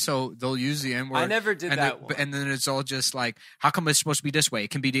much, and so they'll use the N-word. I never did and that one. and then it's all just like, how come it's supposed to be this way? It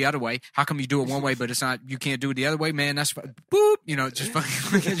can be the other way. How come you do it one way, but it's not? You can't do it the other way, man. That's boop. You know, just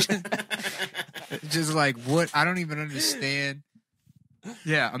fucking, just like what? I don't even understand.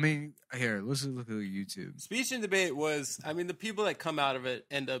 Yeah, I mean, here, let's look at YouTube. Speech and debate was, I mean, the people that come out of it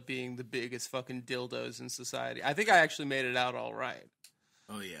end up being the biggest fucking dildos in society. I think I actually made it out all right.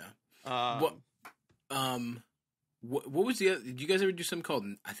 Oh, yeah. Um, What was the other? Did you guys ever do something called,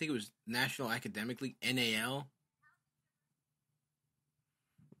 I think it was National Academic League, NAL?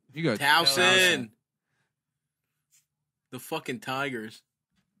 You got Towson. The fucking Tigers.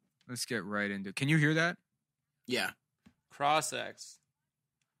 Let's get right into it. Can you hear that? Yeah. Cross-X.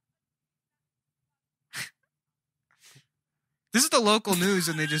 This is the local news,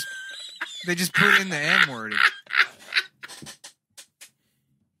 and they just put in the N word.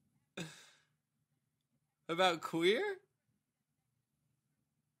 About queer?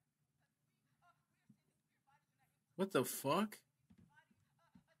 What the fuck?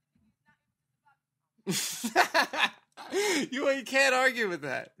 You can't argue with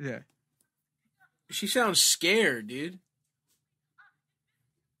that. Yeah. She sounds scared, dude.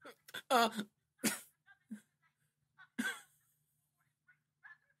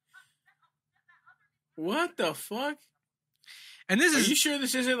 What the fuck? And this Are is you sure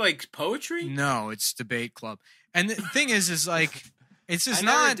this isn't like poetry? no, it's debate club. And the thing is like it's just I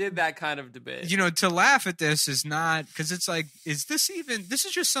never not. did that kind of debate. To laugh at this is not because it's like, is this even? This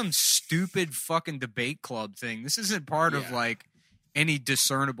is just some stupid fucking debate club thing. This isn't part of like any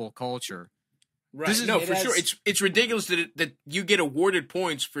discernible culture. Right. This is- No, it for has- sure. It's ridiculous that you get awarded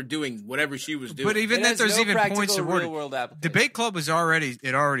points for doing whatever she was doing. But even It that has there's no even practical points awarded. real-world application. Debate club was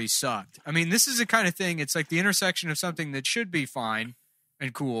already sucked. I mean, this is the kind of thing. It's like the intersection of something that should be fine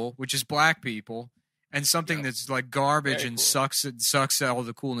and cool, which is black people, and something that's like garbage Very and cool. sucks all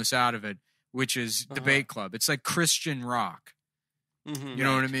the coolness out of it, which is debate club. It's like Christian rock. Mhm. You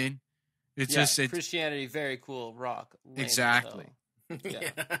know what I mean? It's Yeah, just Christianity, very cool. Rock. lame as Exactly. hell.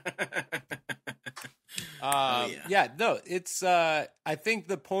 Yeah. Yeah. No, it's. I think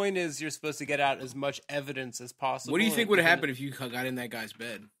the point is you're supposed to get out as much evidence as possible. What do you think would have and happened if you got in that guy's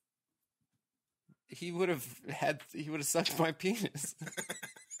bed? He would have sucked my penis.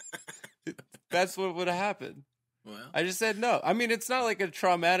 That's what would have happened. Well, I just said no. I mean, it's not like a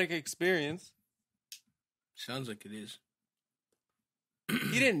traumatic experience. sounds like it is.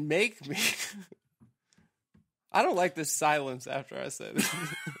 He didn't make me. I don't like this silence after I said it.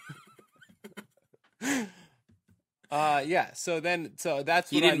 So that's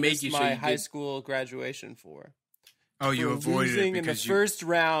He what I didn't make missed you, so my you high did- school graduation for. you For avoided it losing in the because first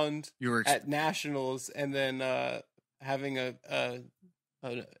round you were. at nationals, and then having an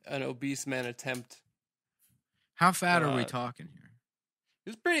obese man attempt. How fat are we talking here? He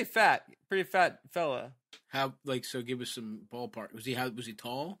was pretty fat fella. How so? Give us some ballpark. Was he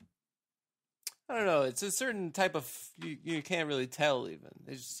tall? I don't know. It's a certain type of you can't really tell even.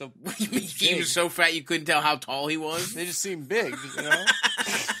 They just so You mean he was so fat you couldn't tell how tall he was? they just seem big,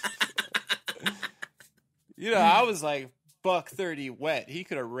 I was like $130 wet. He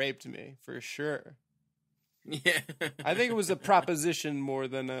could have raped me for sure. Yeah. I think it was a proposition more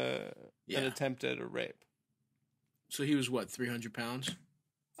than an Yeah. attempt at a rape. So he was what, 300 pounds?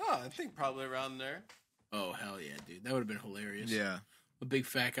 Oh, I think probably around there. Oh hell yeah, dude! That would have been hilarious. Yeah. A big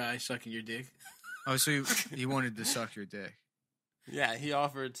fat guy sucking your dick. Oh, so he wanted to suck your dick. Yeah, he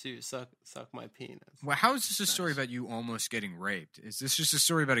offered to suck my penis. Well, how is this a story about you almost getting raped? Is this just a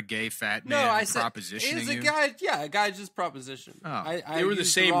story about a gay fat No, man I said propositioning it was a you? guy. Yeah, a guy just propositioned. Oh. I They were in the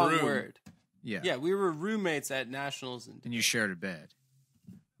used same wrong room. Word. Yeah. Yeah, we were roommates at nationals, And you shared a bed.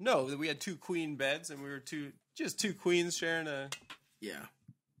 no, we had 2 queen beds, and we were two queens sharing a. Yeah.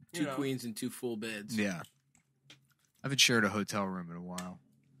 You 2 know. queens and 2 full beds. Yeah. I haven't shared a hotel room in a while.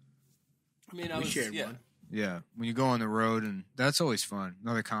 I mean, We shared one. Yeah. When you go on the road, and that's always fun.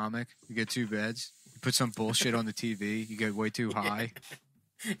 Another comic. You get 2 beds. You put some bullshit on the TV. You get way too high.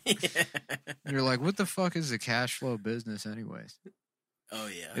 Yeah. And you're like, what the fuck is the cash flow business anyways? Oh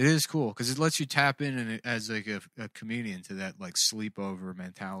yeah. It is cool because it lets you tap in as like a comedian to that like sleepover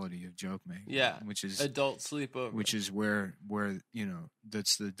mentality of joke making. Yeah, which is adult sleepover. which is where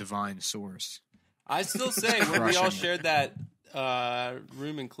that's the divine source. I still say when we all Crushing it. shared that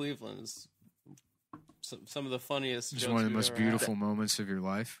room in Cleveland, is some of the funniest. It's jokes one of the we've most ever had. beautiful moments of your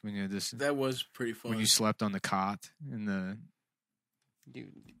life when you just That was pretty fun. when you slept on the cot in the.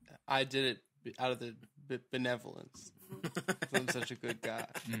 I did it out of the benevolence. I'm such a good guy.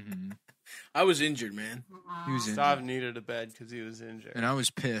 Mm-hmm. I was injured, man. He was Stav injured. needed a bed because he was injured. And I was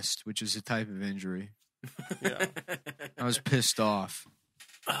pissed, which is a type of injury. Yeah. I was pissed off.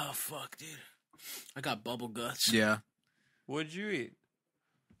 Oh fuck, dude! I got bubble guts. Yeah. What'd you eat?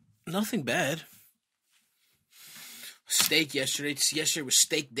 Nothing bad. Steak yesterday. Yesterday was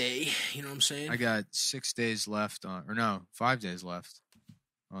steak day. You know what I'm saying? I got 6 days left on, or no, 5 days left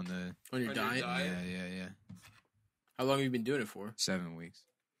on the. On your On your diet. diet? Yeah. How long have you been doing it for? 7 weeks.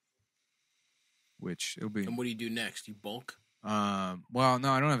 Which it'll be. And what do you do next? You bulk? Well,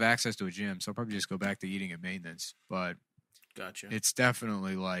 no, I don't have access to a gym, so I'll probably just go back to eating at maintenance. But Gotcha. it's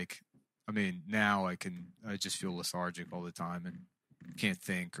definitely like, I mean, now I just feel lethargic all the time and can't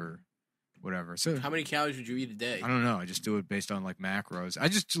think or whatever. So How many calories would you eat a day? I don't know. I just do it based on like macros. I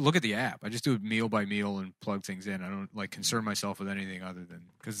just look at the app. I just do it meal by meal and plug things in. I don't like concern myself with anything other than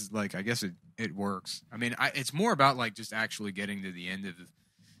because like I guess it works. I mean, it's more about like just actually getting to the end of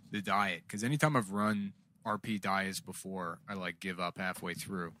the diet because anytime I've run RP diets before, I like give up halfway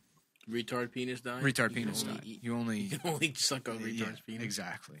through. Retard penis diet? Retard You can penis only diet. eat- You only You can only suck on retard's yeah, penis.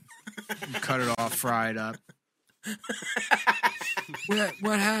 exactly. You cut it off, fry it up.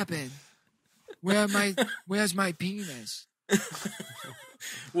 What happened? Where's my penis?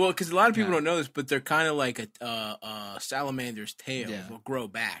 Well, because a lot of people Yeah. don't know this, but they're kind of like a salamander's tail Yeah. will grow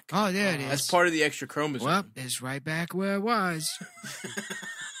back. Oh, there it is. That's part of the extra chromosome. Well, it's right back where it was.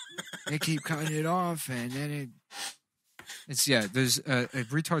 They keep cutting it off, and then It's there's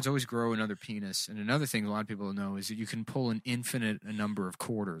retards always grow another penis, and another thing a lot of people don't know is that you can pull an infinite number of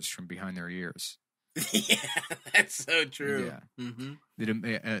quarters from behind their ears. Yeah, that's so true. Yeah. Mm-hmm.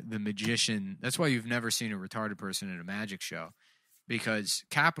 The magician. That's why you've never seen a retarded person at a magic show, because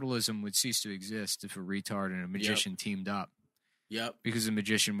capitalism would cease to exist if a retard and a magician teamed up. Yep. Because the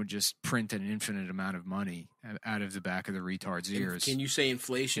magician would just print an infinite amount of money out of the back of the retard's ears. Can you say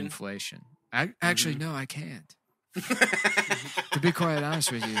inflation? Inflation. Actually, no, I can't. To be quite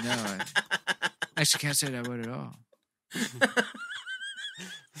honest with you, no. I actually can't say that word at all.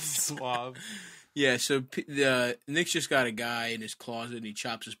 Suave. Yeah, so Nick's just got a guy in his closet, and he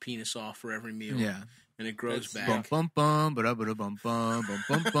chops his penis off for every meal. Yeah. And it grows back. Bum bum bum ba da ba da bum bum bum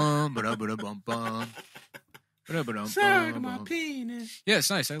bum bum ba da ba da bum bum. Suck my penis. Yeah, it's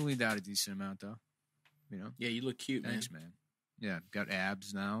nice. I leaned out a decent amount, though. You know? Yeah, you look cute, Thanks, man. Yeah, got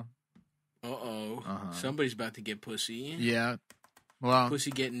abs now. Uh-oh. Uh-huh. Somebody's about to get pussy. Yeah. Well,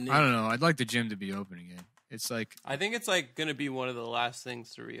 Pussy getting I don't know. I'd like the gym to be open again. It's like I think it's like going to be one of the last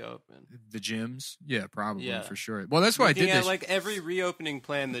things to reopen. the gyms. Yeah, probably Yeah. for sure. Well, that's why I did Looking at this. like every reopening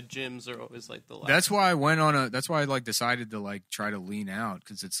plan, the gyms are always like the last. That's why I went on that's why I like decided to like try to lean out,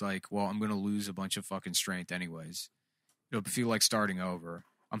 because it's like, well, I'm going to lose a bunch of fucking strength anyways. It'll feel like starting over.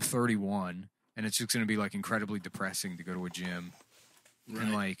 I'm 31, and it's just going to be like incredibly depressing to go to a gym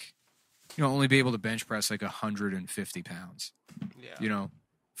and like, only be able to bench press like 150 pounds. Yeah.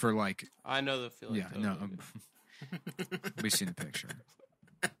 For like. I know the feeling. Yeah, totally. no. We've seen the picture.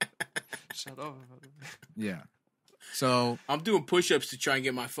 Shut up. Yeah. So I'm doing push-ups to try and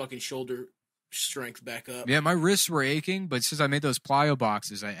get my fucking shoulder strength back up. yeah, my wrists were aching, but since I made those plyo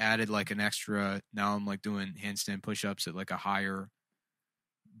boxes, I added like an extra. Now I'm like doing handstand push-ups at like a higher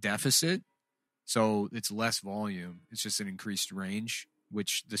deficit, so it's less volume. It's just an increased range,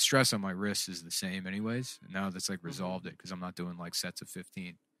 which the stress on my wrists is the same anyways. And now that's like resolved it because I'm not doing like sets of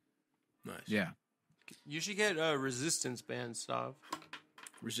 15. Nice. Yeah, You should get resistance bands, stuff.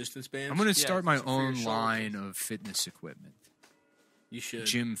 Resistance bands? I'm gonna Yeah, start my for your own shoulders. line of fitness equipment. You should.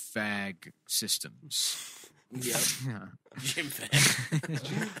 Gym fag systems. Yep. Yeah. Gym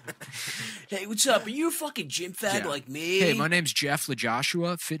fag. Hey, what's up? Are you a fucking gym fag Yeah. like me? Hey, my name's Jeff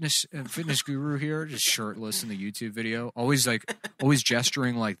LaJoshua, fitness guru here, just shirtless in the YouTube video. Always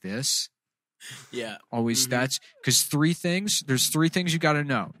gesturing like this. Yeah. Always that's because there's three things you got to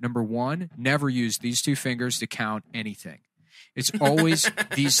know. Number one, never use these two fingers to count anything. It's always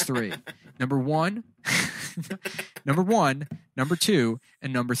these three. Number one, number two,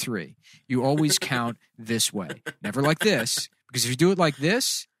 and number three. You always count this way. Never like this, because if you do it like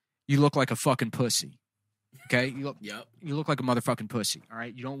this, you look like a fucking pussy. Okay? You look like a motherfucking pussy. All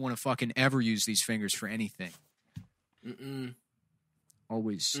right? You don't want to fucking ever use these fingers for anything.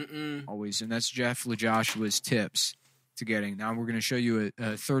 Always. Always. And that's Jeff LaJoshua's tips to getting. Now we're going to show you a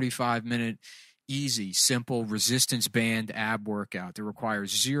 35-minute easy, simple resistance band ab workout that requires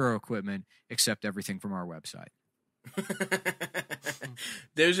zero equipment except everything from our website.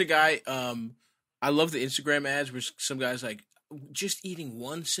 There's a guy, I love the Instagram ads where some guy's like, just eating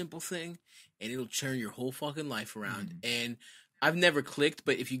one simple thing and it'll turn your whole fucking life around. And I've never clicked,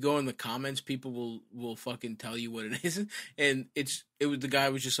 but if you go in the comments, people will fucking tell you what it is. And the guy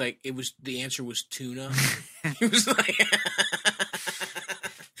was just like, the answer was tuna. He was like,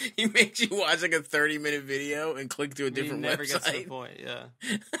 he makes you watch like a 30-minute video and click to a different never website. gets to the point, yeah.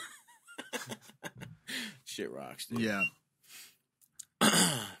 Shit rocks, dude. Yeah.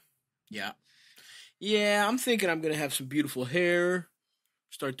 Yeah. Yeah, I'm thinking I'm going to have some beautiful hair,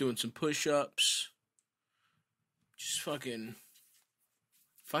 start doing some push-ups. Just fucking,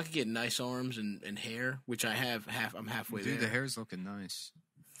 if I could get nice arms and hair, which I have, I'm halfway there. Dude, the hair's looking nice.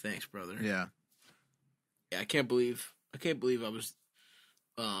 Thanks, brother. Yeah. Yeah, I can't believe I was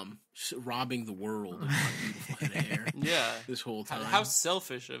robbing the world of my beautiful head of hair. Yeah. This whole time. How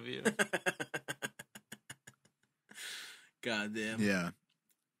selfish of you. God damn. Yeah.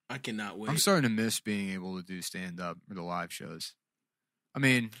 I cannot wait. I'm starting to miss being able to do stand-up or the live shows. I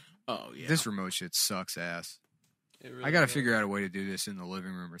mean, Oh, yeah. this remote shit sucks ass. It really I got to does. figure out a way to do this in the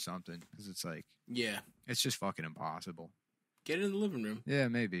living room or something, because it's like, Yeah. it's just fucking impossible. Get it in the living room. Yeah,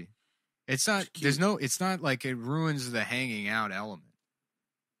 maybe. It's not, it's not like it ruins the hanging out element.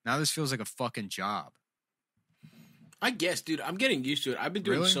 Now this feels like a fucking job. I guess, dude, I'm getting used to it. I've been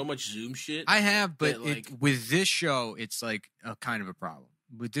doing Really? so much Zoom shit. I have, but that, like- with this show, it's like a kind of a problem.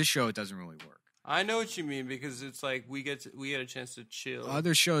 With this show, it doesn't really work. I know what you mean, because it's like we get a chance to chill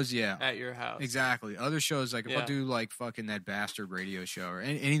Other shows, yeah. at your house. Exactly. Other shows, like if I Yeah. do like fucking that bastard radio show or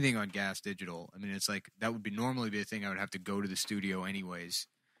anything on Gas Digital, I mean, it's like that would normally be a thing I would have to go to the studio anyways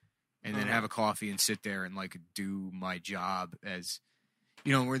and then have a coffee and sit there and like do my job as,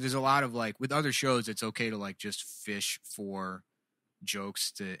 you know, where there's a lot of like with other shows, it's okay to like just fish for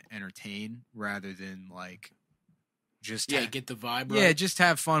jokes to entertain rather than like just get the vibe right. Yeah, just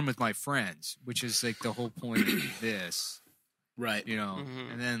have fun with my friends, which is like the whole point of this. Right. You know,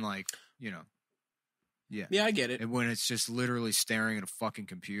 and then like, you know, yeah, I get it. And when it's just literally staring at a fucking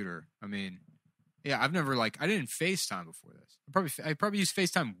computer. I mean, yeah, I've never like I didn't FaceTime before this. I probably used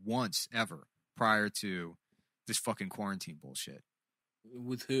FaceTime once ever prior to this fucking quarantine bullshit.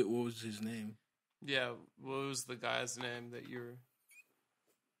 With who? What was his name? Yeah, what was the guy's name that you're?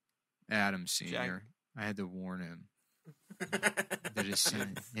 Adam Senior. I had to warn him that his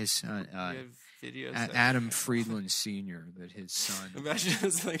son, Adam Friedland Senior, that his son. Imagine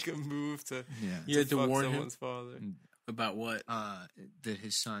it's like a move to you had to fuck warn someone's him father about what? That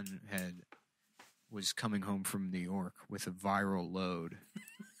his son was coming home from New York with a viral load.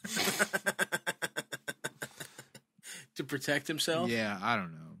 To protect himself? Yeah, I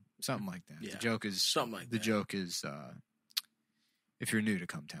don't know. Something like that. Yeah. The joke is something like the that. joke is if you're new to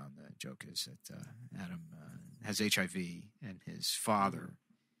Cum Town, the joke is that Adam has HIV and his father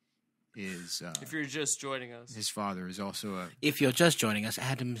is if you're just joining us. His father is also a If you're just joining us,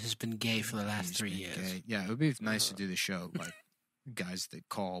 Adam has been gay for the last he's 3 been years. gay. Yeah, it would be nice to do the show like guys that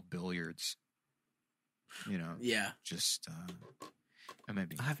call billiards. You know. Yeah. Just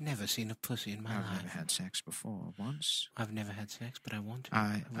maybe I've never seen a pussy in my life. I've never had sex before once. I've never had sex, but I want to.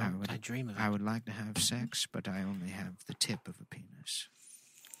 I dream of it. I would like to have sex, but I only have the tip of a penis.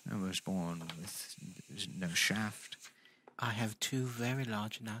 I was born with no shaft. I have 2 very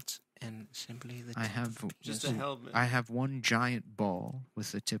large nuts and simply the tip. I have just a helmet. I have one giant ball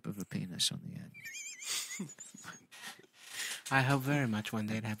with the tip of a penis on the end. I hope very much one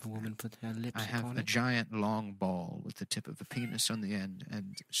day to have a woman put her lips I have upon a it. giant long ball with the tip of a penis on the end,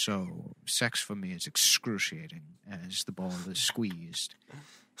 and so sex for me is excruciating as the ball is squeezed.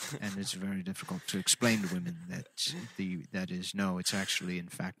 And it's very difficult to explain to women that it's actually in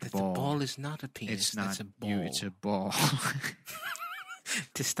fact a That ball. the ball is not a penis. It's not That's a ball. it's a ball.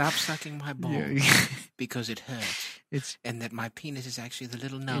 To stop sucking my ball Yeah. because it hurts. And that my penis is actually the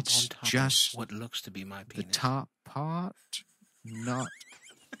little nub It's on top just of what looks to be my the penis. top part, not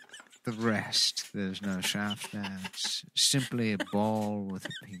the rest. There's no shaft there. It's simply a ball with a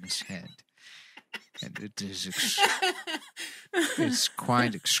penis head. And it is it's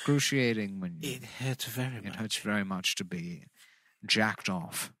quite excruciating when It hurts very much. it hurts very much to be jacked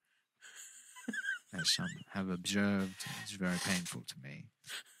off. As some have observed, it's very painful to me.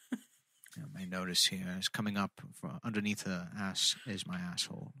 You may notice here, it's coming up underneath the ass is my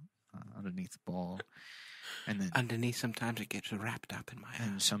asshole, underneath the ball, and then Underneath, sometimes it gets wrapped up in my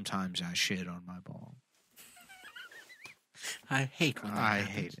and ass. sometimes I shit on my ball. I hate when that I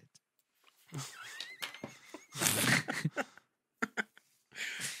happens. hate it.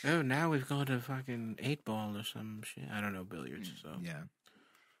 Oh, now we've got a fucking 8-ball or some shit. I don't know billiards, so. Yeah,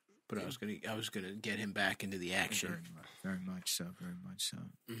 But I was gonna get him back into the action. very much so, very much so,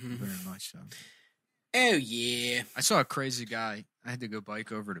 Mhm. very much so. Oh yeah. I saw a crazy guy. I had to go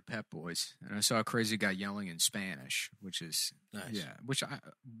bike over to Pep Boys, and I saw a crazy guy yelling in Spanish, which is Nice. which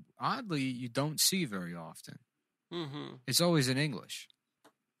oddly you don't see very often. Mm-hmm. It's always in English.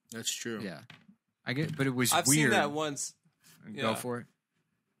 That's true. Yeah, I get, but it was I've weird. seen that once. Go Yeah. for it.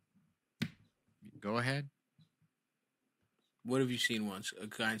 Go ahead. What have you seen once? A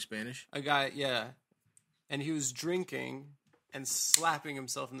guy in Spanish? A guy, yeah. And he was drinking and slapping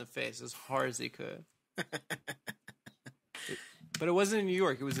himself in the face as hard as he could. But it wasn't in New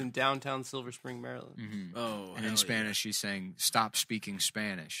York. It was in downtown Silver Spring, Maryland. Mm-hmm. Oh, And hell in Spanish, he's saying, "Stop speaking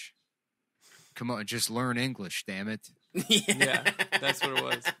Spanish. Come on, just learn English, damn it." Yeah. Yeah, that's what it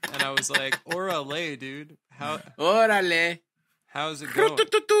was. And I was like, "Orale, dude. Órale. How's it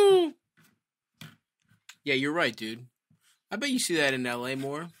going?" Yeah, you're right, dude. I bet you see that in LA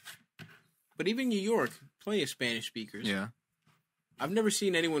more. But even New York, plenty of Spanish speakers. Yeah. I've never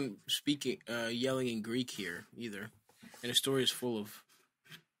seen anyone speaking, yelling in Greek here either. And Astoria is full of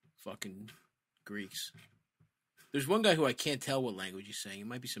fucking Greeks. There's one guy who I can't tell what language he's saying. It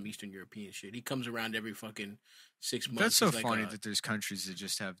might be some Eastern European shit. He comes around every fucking 6 months. That's so He's like, funny that there's countries that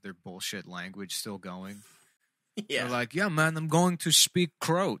just have their bullshit language still going. yeah. They're like, "Yeah, man, I'm going to speak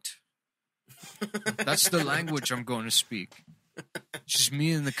Croat. That's the language I'm going to speak. Just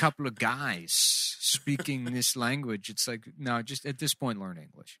me and a couple of guys speaking this language." It's like, no, just at this point, learn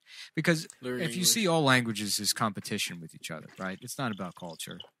English. Because Learn if you English. see all languages as competition with each other, right? It's not about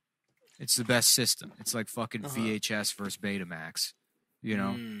culture. It's the best system. It's like fucking VHS versus Betamax. You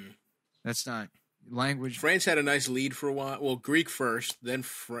know? Mm. That's not, language. France had a nice lead for a while. Well, Greek first, then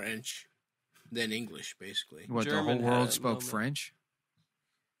French, then English, basically. What, German the whole had world a spoke moment. French?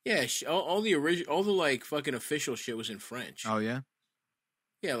 Yeah, all the original, all the like fucking official shit was in French. Oh, yeah?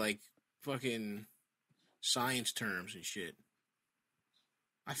 Yeah, like fucking science terms and shit.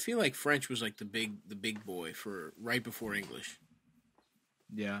 I feel like French was like the big boy for right before English.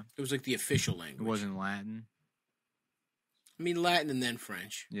 Yeah. It was like the official language. It wasn't Latin? I mean, Latin and then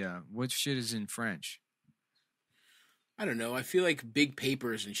French. Yeah. What shit is in French? I don't know. I feel like big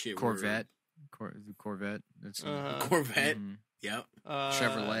papers and shit. Corvette. The Corvette. That's Corvette. Mhm. Yep.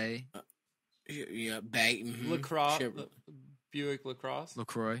 Chevrolet. Yeah. Bag. Mm-hmm. Lacrosse. Buick Lacrosse.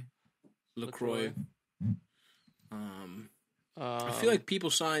 LaCroix. I feel like people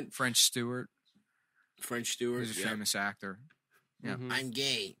signed French Stewart. French Stewart. He's a famous actor. Yeah. Mhm. I'm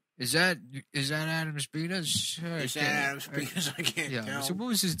gay. Is that Adam Speedas? Is that Adam Speedas? I can't Yeah. tell. So what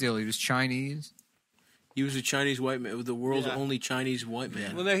was his deal? He was Chinese. He was a Chinese white man, the world's only Chinese white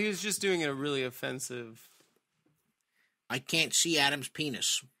man. Well, no, he was just doing a really offensive. I can't see Adam's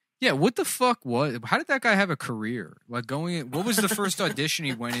penis. Yeah, what the fuck was? How did that guy have a career? Like what was the first audition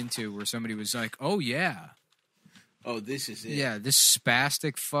he went into where somebody was like, "Oh yeah, Oh, this is it. yeah, this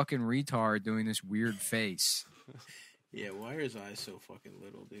spastic fucking retard doing this weird face." Yeah, why are his eyes so fucking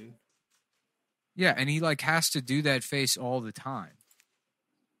little, dude? Yeah, and he like has to do that face all the time.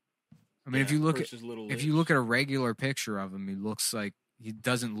 I mean, if you look at a regular picture of him, he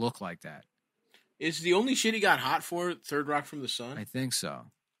doesn't look like that. Is the only shit he got hot for Third Rock from the Sun? I think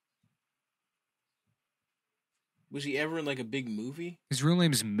so. Was he ever in like a big movie? His real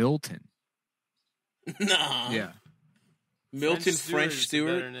name is Milton. Nah. Yeah. Milton French is a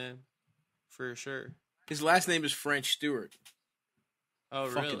Stewart. better name, for sure. His last name is French Stewart. Oh,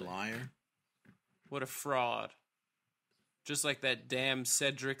 Fucking really? liar. What a fraud. Just like that damn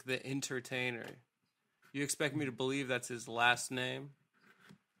Cedric the Entertainer. You expect me to believe that's his last name?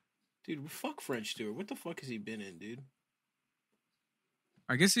 Dude, fuck French Stewart. What the fuck has he been in, dude?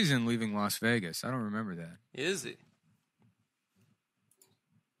 I guess he's in Leaving Las Vegas. I don't remember that. Is he?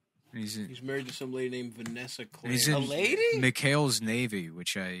 He's married to some lady named Vanessa Clare. He's in A lady? McHale's Navy,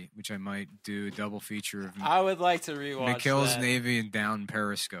 which I might do a double feature of. I would like to rewatch McHale's that. Navy and Down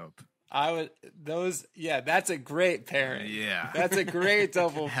Periscope. That's a great pairing. Yeah. That's a great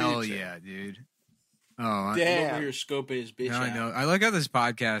double feature. Hell yeah, dude. Oh, I'm Damn. over here scoping his bitch I out. know. I like how this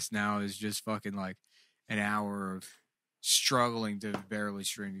podcast now is just fucking like an hour of struggling to barely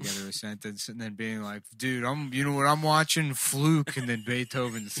string together a sentence and then being like, dude, you know what I'm watching? Fluke and then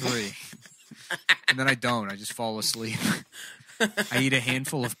Beethoven 3. And then I don't. I just fall asleep. I eat a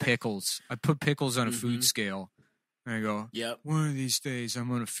handful of pickles. I put pickles on a food scale. And I go, Yep. one of these days I'm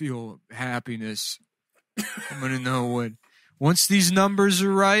going to feel happiness. I'm going to know once these numbers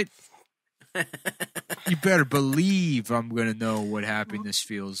are right, you better believe I'm going to know what happiness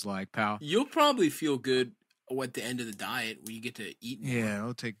feels like, pal. You'll probably feel good at the end of the diet when you get to eat more. Yeah,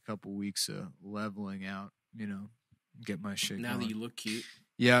 it'll take a couple weeks of leveling out, get my shit Now going. that you look cute.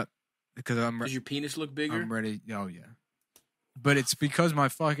 Yeah, because Does your penis look bigger? I'm ready. Oh, yeah. But it's because my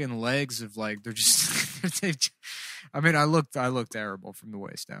fucking legs have they're just, I mean, I look terrible from the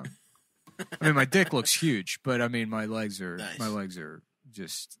waist down. I mean, my dick looks huge, but I mean, my legs are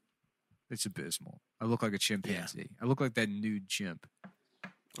just, it's abysmal. I look like a chimpanzee. I look like that nude chimp.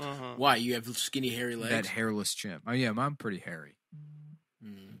 Uh-huh. Why? You have skinny, hairy legs? That hairless chimp. Oh, yeah, I'm pretty hairy.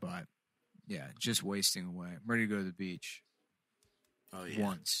 Mm. But, yeah, just wasting away. I'm ready to go to the beach. Oh, yeah.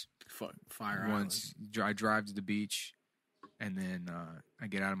 Once. Fire Once. I drive to the beach, and then I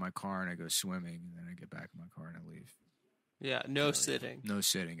get out of my car and I go swimming, and then I get back in my car and I leave. Yeah, no sitting. No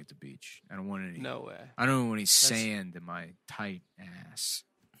sitting at the beach. I don't want any. No way. I don't want any sand in my tight ass.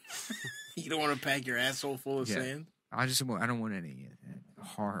 You don't want to pack your asshole full of Yeah. sand? I don't want any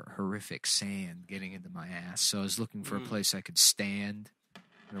horrific sand getting into my ass. So I was looking for a place I could stand.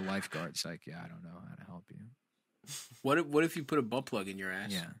 And the lifeguard's like, "Yeah, I don't know how to help you." What if you put a butt plug in your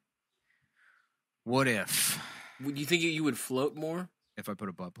ass? Yeah. What if Would you think you would float more? I put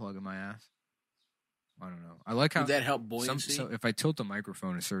a butt plug in my ass? I don't know. I like how Would that help buoyancy? so if I tilt the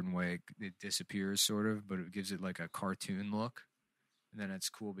microphone a certain way, it disappears sort of, but it gives it like a cartoon look. And then it's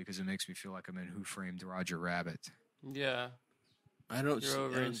cool because it makes me feel like I'm in Who Framed Roger Rabbit. Yeah. I don't You're see,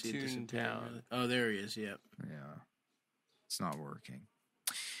 over I don't in see it disappearing, Toontown. really. Oh, there he is. Yep. Yeah. It's not working.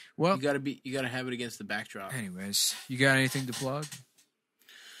 Well, You gotta have it against the backdrop. anyways, you got anything to plug?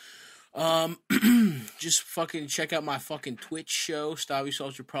 Just fucking check out my fucking Twitch show, Stabby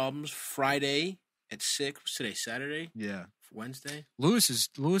Solves Your Problems, Friday at 6. What's today? Saturday? Yeah. Wednesday? Lewis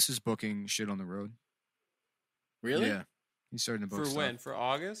is booking shit on the road. Really? Yeah. He's starting to book For stuff. when? For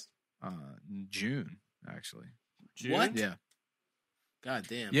August? June, actually. June? What? Yeah. God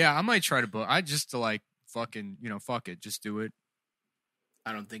damn. Yeah, I might try to book. I just to like fucking, fuck it. Just do it.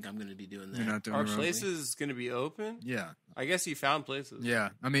 I don't think I'm going to be doing that. You're not doing Are it remotely? places going to be open? Yeah. I guess you found places. Yeah.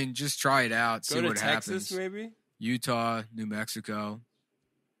 I mean, just try it out. Go see to what Texas, happens. maybe? Utah, New Mexico,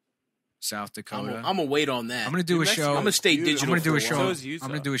 South Dakota. I'm gonna wait on that. I'm gonna do New a Mexico show. I'm gonna stay Beautiful. digital. I'm gonna do for a a show. while. So is Utah.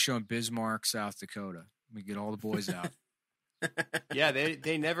 I'm gonna do a show in Bismarck, South Dakota. We get all the boys out. Yeah,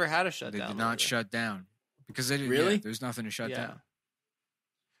 they never had a shutdown. They did over not there. shut down because they didn't. Really? Yeah, there's nothing to shut Yeah. down.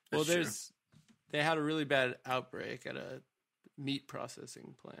 Well, That's they had a really bad outbreak at a meat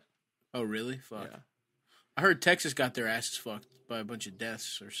processing plant. Oh, really? Fuck. Yeah. I heard Texas got their asses fucked by a bunch of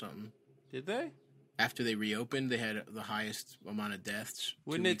deaths or something. Did they? After they reopened, they had the highest amount of deaths.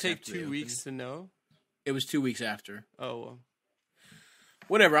 Wouldn't it take 2 weeks to know? It was 2 weeks after. Oh, well.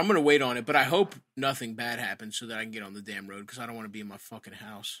 Whatever, I'm going to wait on it, but I hope nothing bad happens so that I can get on the damn road because I don't want to be in my fucking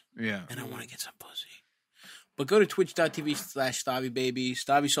house. Yeah. And I want to get some pussy. But go to twitch.tv/StaviBaby.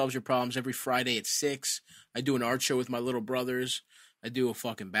 Stavi solves your problems every Friday at 6. I do an art show with my little brothers. I do a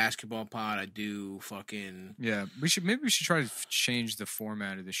fucking basketball pod. I do fucking... Yeah, maybe we should try to change the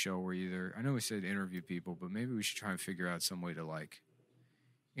format of the show where either I know we said interview people, but maybe we should try and figure out some way to like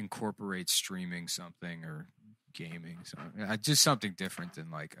incorporate streaming something or gaming, just something different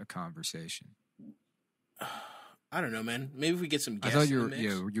than like a conversation. I don't know, man. Maybe if we get some I guests thought you in were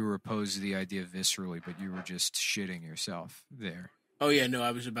the mix. you were opposed to the idea viscerally, but you were just shitting yourself there. Oh, yeah, no,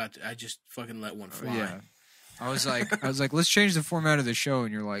 I just fucking let one fly. Yeah, I was like, let's change the format of the show,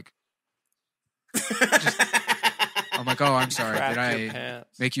 and you're like, I'm like, oh, I'm sorry, Crap did your I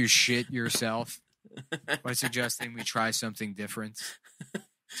pants. make you shit yourself by suggesting we try something different?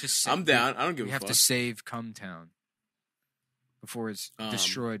 Just I'm down. I don't give We a have fuck. to save Cum Town before it's Um,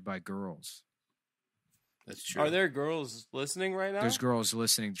 destroyed by girls. That's true. Are there girls listening right now? There's girls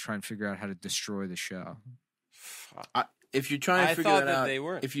listening to try and figure out how to destroy the show. If you're trying to I figure thought that that out, they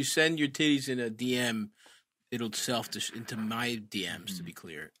weren't. if you send your titties in a DM, it'll into my DMs. To be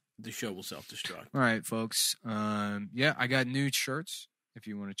clear, the show will self-destruct. All right, folks. Yeah, I got new shirts. If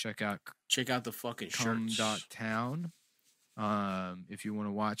you want to check out Check out the fucking shirts. cum.town. If you want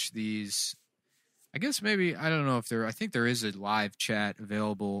to watch these, I guess maybe, I don't know if I think there is a live chat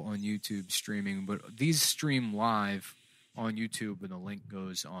available on YouTube streaming, but these stream live on YouTube and the link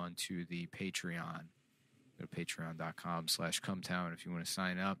goes on to the Patreon. Go to patreon.com/cumtown if you want to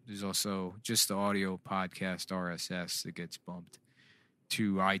sign up. There's also just the audio podcast RSS that gets bumped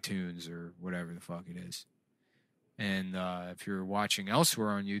to iTunes or whatever the fuck it is. And if you're watching elsewhere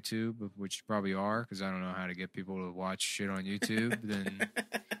on YouTube, which you probably are, because I don't know how to get people to watch shit on YouTube, then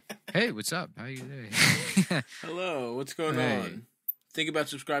hey, what's up? How you doing? Hello, what's going Hey. on? Think about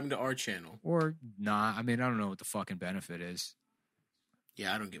subscribing to our channel. Or not. I mean, I don't know what the fucking benefit is.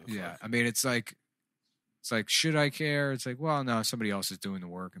 Yeah, I don't give a fuck. Yeah, I mean, it's like, should I care? It's like, well, no, somebody else is doing the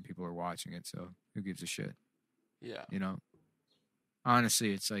work and people are watching it, so who gives a shit? Yeah. You know?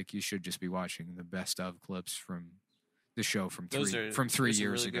 Honestly, it's like you should just be watching the best of clips from the show from three Those are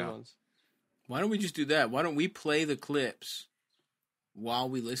years really good ago. ones. Why don't we just do that? Why don't we play the clips while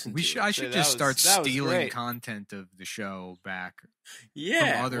we listen We to should. it? I should That just was- start that was stealing great. content of the show back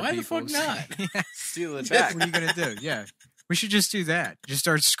Yeah, from other why people's. the fuck not? Yeah. Steal it What back. are you gonna do? Yeah, we should just do that. Just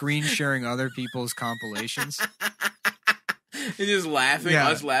start screen sharing other people's compilations. And just laughing, Yeah.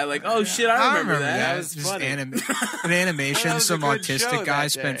 us laughing, like, oh shit, I remember that. That was Just funny. an That animation was a some good autistic show guy that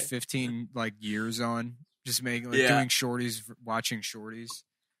spent day. 15 years on, just making Yeah. doing shorties, watching shorties.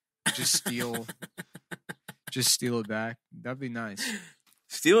 Just steal it back. That'd be nice.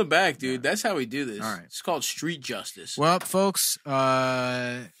 Steal it back, dude. That's how we do this. All right. It's called street justice. Well, folks,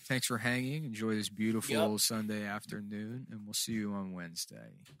 thanks for hanging. Enjoy this beautiful Yep. Sunday afternoon, and we'll see you on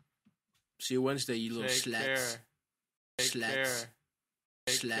Wednesday. See you Wednesday, you little Take sluts. care. Take Sluts. care.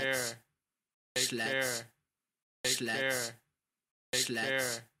 Take Sluts. care. Take Sluts. care. Take Sluts. care. Take Sluts. care.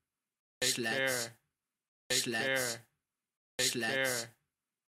 Take Sluts. care. Take Sluts. care. Take Sluts. care.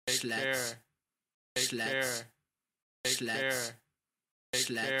 Take Sluts. care. Take Sluts. care. Take Sluts. care. Take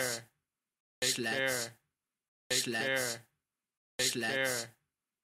Sluts. care. Take Sluts. care. Take Sluts. care. Take Sluts. care.